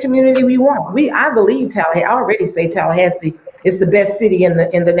any community we want. I believe Tallahassee, I already say Tallahassee is the best city in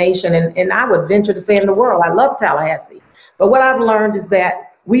the nation, and I would venture to say in the world. I love Tallahassee. But what I've learned is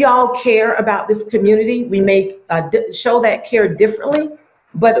that we all care about this community. We may show that care differently,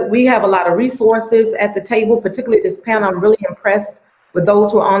 but we have a lot of resources at the table, particularly this panel. I'm really impressed with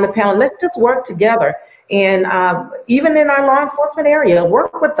those who are on the panel. Let's just work together. And even in our law enforcement area,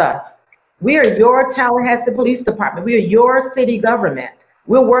 work with us. We are your Tallahassee Police Department. We are your city government.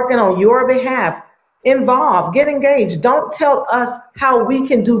 We're working on your behalf. Involve, get engaged. Don't tell us how we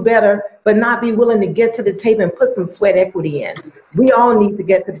can do better, but not be willing to get to the table and put some sweat equity in. We all need to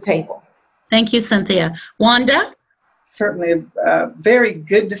get to the table. Thank you, Cynthia. Wanda? Certainly a very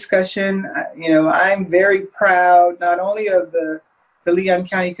good discussion. You know, I'm very proud not only of the Leon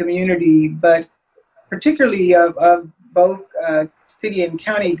County community, but particularly of both city and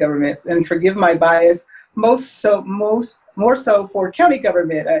county governments. And forgive my bias, more so for county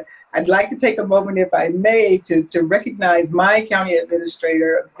government. I'd like to take a moment, if I may, to recognize my county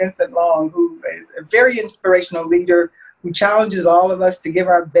administrator, Vincent Long, who is a very inspirational leader, who challenges all of us to give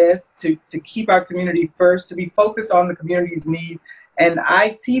our best, to keep our community first, to be focused on the community's needs. And I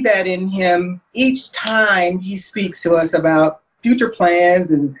see that in him each time he speaks to us about future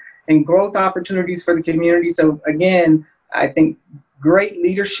plans and growth opportunities for the community. So again, I think great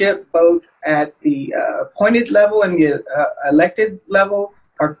leadership, both at the appointed level and the elected level,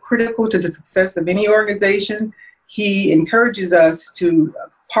 are critical to the success of any organization. He encourages us to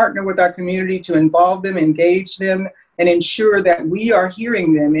partner with our community to involve them, engage them, and ensure that we are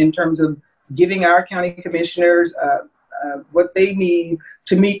hearing them in terms of giving our county commissioners what they need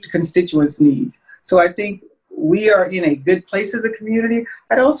to meet the constituents' needs. So I think we are in a good place as a community.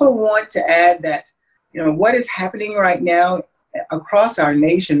 I'd also want to add that, what is happening right now across our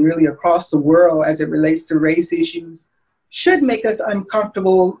nation, really across the world as it relates to race issues, should make us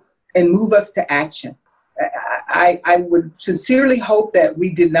uncomfortable and move us to action. I would sincerely hope that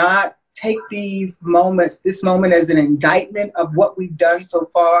we did not take this moment as an indictment of what we've done so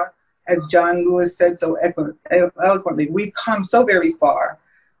far. As John Lewis said so eloquently, we've come so very far.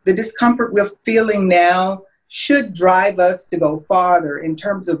 The discomfort we're feeling now should drive us to go farther in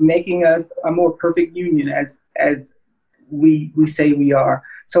terms of making us a more perfect union as we say we are.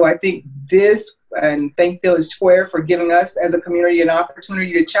 So I think this, and thank Village Square for giving us as a community an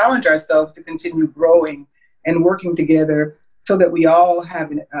opportunity to challenge ourselves to continue growing and working together so that we all have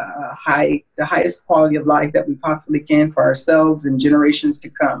the highest quality of life that we possibly can for ourselves and generations to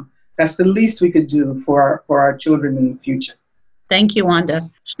come. That's the least we could do for our children in the future. Thank you, Wanda.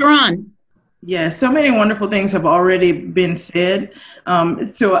 Sharon. Yes, so many wonderful things have already been said.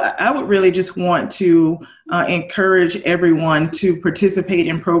 So I would really just want to encourage everyone to participate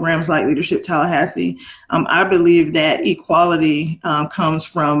in programs like Leadership Tallahassee. I believe that equality comes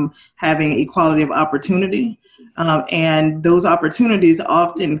from having equality of opportunity. And those opportunities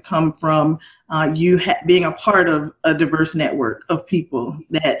often come from you being a part of a diverse network of people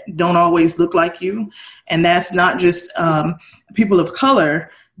that don't always look like you. And that's not just people of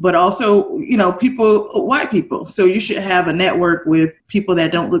color, but also, white people. So you should have a network with people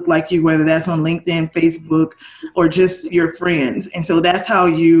that don't look like you, whether that's on LinkedIn, Facebook, or just your friends. And so that's how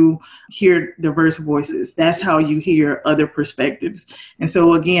you hear diverse voices. That's how you hear other perspectives. And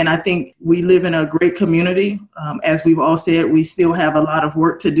so again, I think we live in a great community. As we've all said, we still have a lot of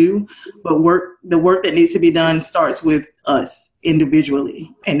work to do, but the work that needs to be done starts with us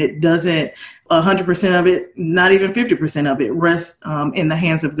individually. And it doesn't, 100% of it, not even 50% of it rests in the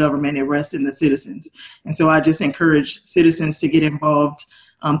hands of government. It rests in the citizens. And so I just encourage citizens to get involved,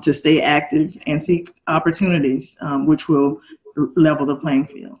 to stay active and seek opportunities, which will level the playing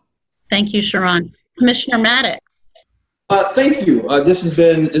field. Thank you, Sharon. Commissioner Maddox. Thank you. This has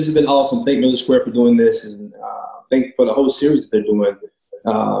been awesome. Thank Village Square for doing this, and thank for the whole series that they're doing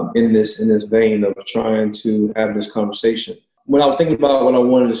in this vein of trying to have this conversation. When I was thinking about what I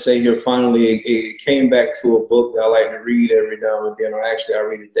wanted to say here, finally, it came back to a book that I like to read every now and then, or actually I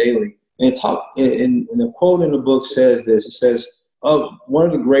read it daily. And the quote in the book says this. It says, one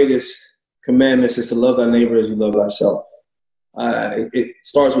of the greatest commandments is to love thy neighbor as you love thyself. It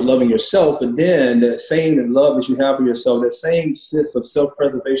starts with loving yourself, but then that same love that you have for yourself, that same sense of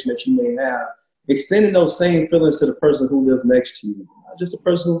self-preservation that you may have, extending those same feelings to the person who lives next to you. Not just the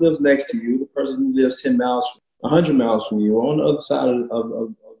person who lives next to you, the person who lives 10 miles from 100 miles from you, on the other side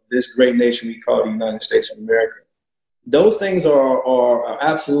of this great nation we call the United States of America. Those things are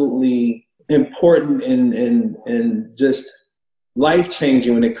absolutely important and just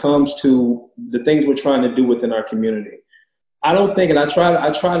life-changing when it comes to the things we're trying to do within our community. I don't think, and I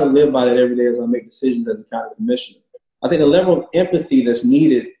try to live by that every day as I make decisions as a county commissioner. I think the level of empathy that's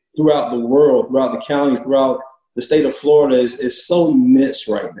needed throughout the world, throughout the county, throughout the state of Florida is so immense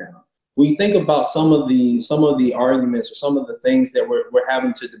right now. When you think about some of the arguments or some of the things that we're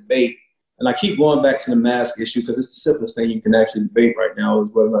having to debate, and I keep going back to the mask issue because it's the simplest thing you can actually debate right now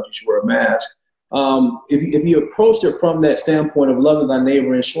is whether or not you should wear a mask. If you approached it from that standpoint of loving thy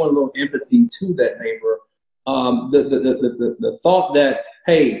neighbor and showing a little empathy to that neighbor, the thought that,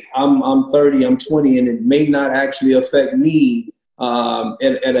 hey, I'm 30, I'm 20, and it may not actually affect me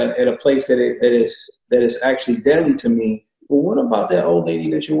at a place that is actually deadly to me. Well, what about that old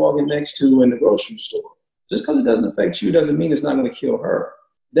lady that you're walking next to in the grocery store? Just because it doesn't affect you doesn't mean it's not going to kill her.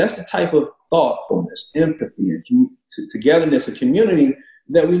 That's the type of thoughtfulness, empathy, and togetherness, a community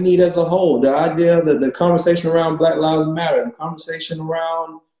that we need as a whole. The idea that the conversation around Black Lives Matter, the conversation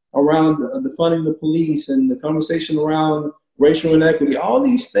around the funding the police, and the conversation around racial inequity, all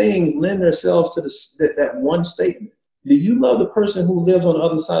these things lend themselves to that one statement. Do you love the person who lives on the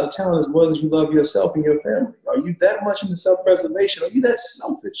other side of town as well as you love yourself and your family? Are you that much into self-preservation? Are you that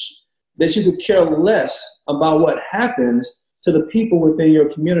selfish that you could care less about what happens to the people within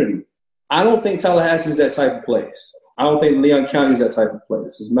your community? I don't think Tallahassee is that type of place. I don't think Leon County is that type of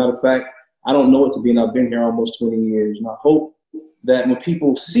place. As a matter of fact, I don't know it to be, and I've been here almost 20 years. And I hope that when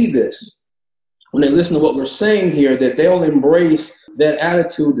people see this, when they listen to what we're saying here, that they'll embrace that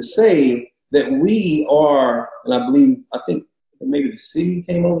attitude to say that we are, and I think maybe the city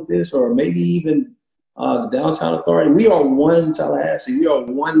came up with this, or maybe even the Downtown Authority. We are one Tallahassee. We are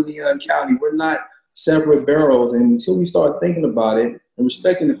one Leon County. We're not separate barrels. And until we start thinking about it and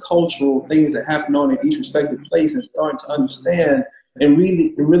respecting the cultural things that happen on in each respective place and starting to understand and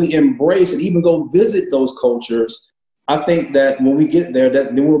really embrace and even go visit those cultures, I think that when we get there,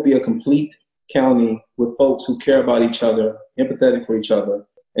 that there will be a complete county with folks who care about each other, empathetic for each other,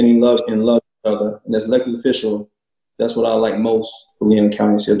 and love each other. And as elected official, that's what I like most for Leon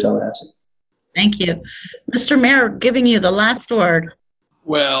County, City of Tallahassee. Thank you. Mr. Mayor, giving you the last word.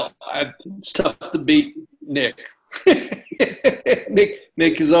 Well, it's tough to beat Nick.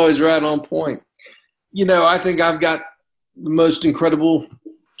 Nick is always right on point. I think I've got the most incredible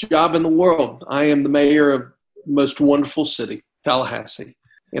job in the world. I am the mayor of the most wonderful city, Tallahassee.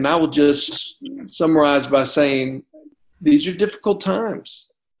 And I will just summarize by saying these are difficult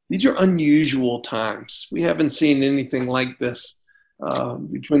times. These are unusual times. We haven't seen anything like this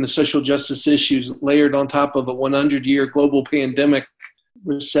between the social justice issues layered on top of a 100-year global pandemic,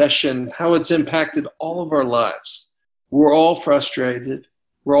 recession, how it's impacted all of our lives. We're all frustrated.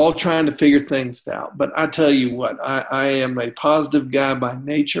 We're all trying to figure things out. But I tell you what, I am a positive guy by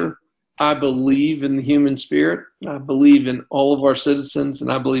nature. I believe in the human spirit. I believe in all of our citizens,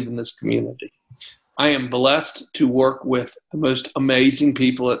 and I believe in this community. I am blessed to work with the most amazing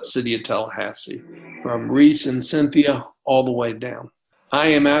people at City of Tallahassee, from Reese and Cynthia all the way down. I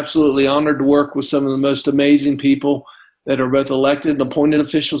am absolutely honored to work with some of the most amazing people that are both elected and appointed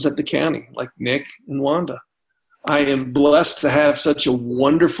officials at the county, like Nick and Wanda. I am blessed to have such a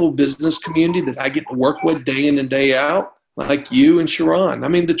wonderful business community that I get to work with day in and day out, like you and Sharon. I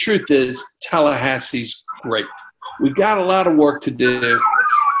mean, the truth is, Tallahassee's great. We've got a lot of work to do,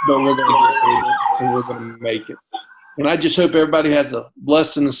 but we're going to get through this, and we're going to make it. And I just hope everybody has a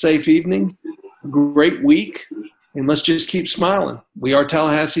blessed and a safe evening, a great week, and let's just keep smiling. We are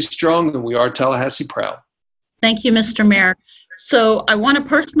Tallahassee strong, and we are Tallahassee proud. Thank you, Mr. Mayor. So I want to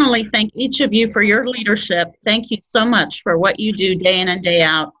personally thank each of you for your leadership. Thank you so much for what you do day in and day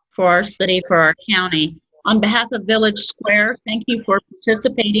out for our city, for our county. On behalf of Village Square, thank you for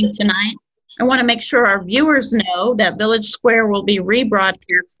participating tonight. I want to make sure our viewers know that Village Square will be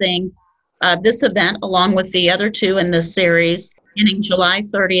rebroadcasting this event along with the other two in this series beginning July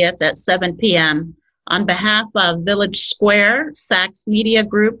 30th at 7 p.m. On behalf of Village Square, Sachs Media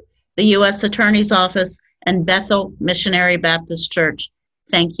Group, the U.S. Attorney's Office, and Bethel Missionary Baptist Church,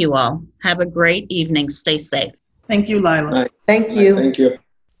 thank you all. Have a great evening. Stay safe. Thank you, Lila. Thank you. Thank you.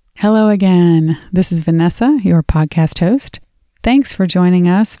 Hello again. This is Vanessa, your podcast host. Thanks for joining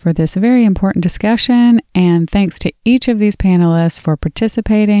us for this very important discussion, and thanks to each of these panelists for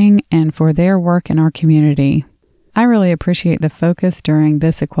participating and for their work in our community. I really appreciate the focus during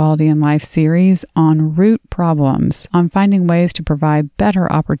this Equality in Life series on root problems, on finding ways to provide better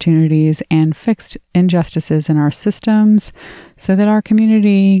opportunities and fix injustices in our systems so that our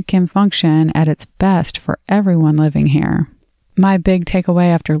community can function at its best for everyone living here. My big takeaway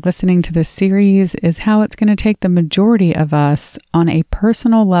after listening to this series is how it's going to take the majority of us on a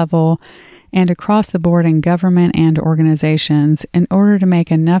personal level and across the board in government and organizations in order to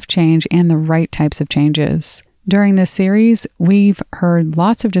make enough change and the right types of changes. During this series, we've heard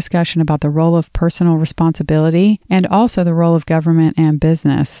lots of discussion about the role of personal responsibility and also the role of government and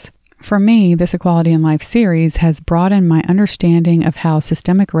business. For me, this Equality in Life series has broadened my understanding of how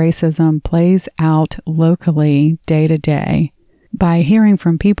systemic racism plays out locally day to day. By hearing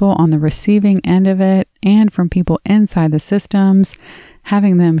from people on the receiving end of it and from people inside the systems,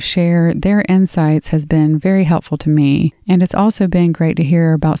 having them share their insights has been very helpful to me, and it's also been great to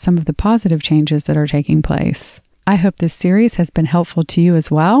hear about some of the positive changes that are taking place. I hope this series has been helpful to you as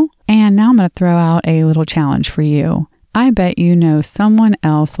well, and now I'm going to throw out a little challenge for you. I bet you know someone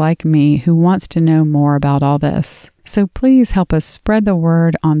else like me who wants to know more about all this. So please help us spread the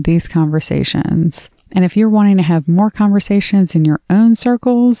word on these conversations. And if you're wanting to have more conversations in your own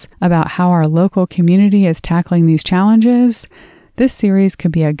circles about how our local community is tackling these challenges, this series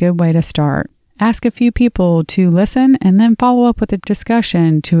could be a good way to start. Ask a few people to listen and then follow up with a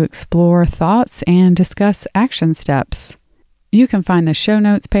discussion to explore thoughts and discuss action steps. You can find the show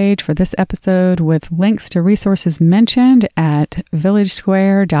notes page for this episode with links to resources mentioned at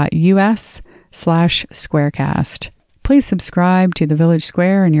villagesquare.us/squarecast. Please subscribe to the Village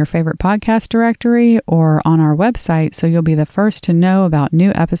Square in your favorite podcast directory or on our website so you'll be the first to know about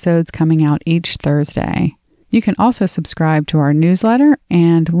new episodes coming out each Thursday. You can also subscribe to our newsletter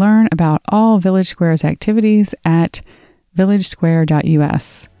and learn about all Village Square's activities at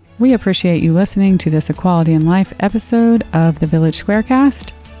villagesquare.us. We appreciate you listening to this Equality in Life episode of the Village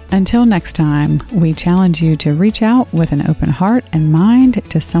Squarecast. Until next time, we challenge you to reach out with an open heart and mind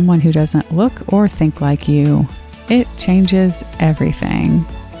to someone who doesn't look or think like you. It changes everything.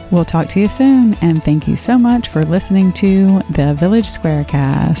 We'll talk to you soon, and thank you so much for listening to the Village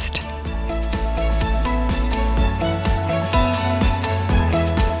Squarecast.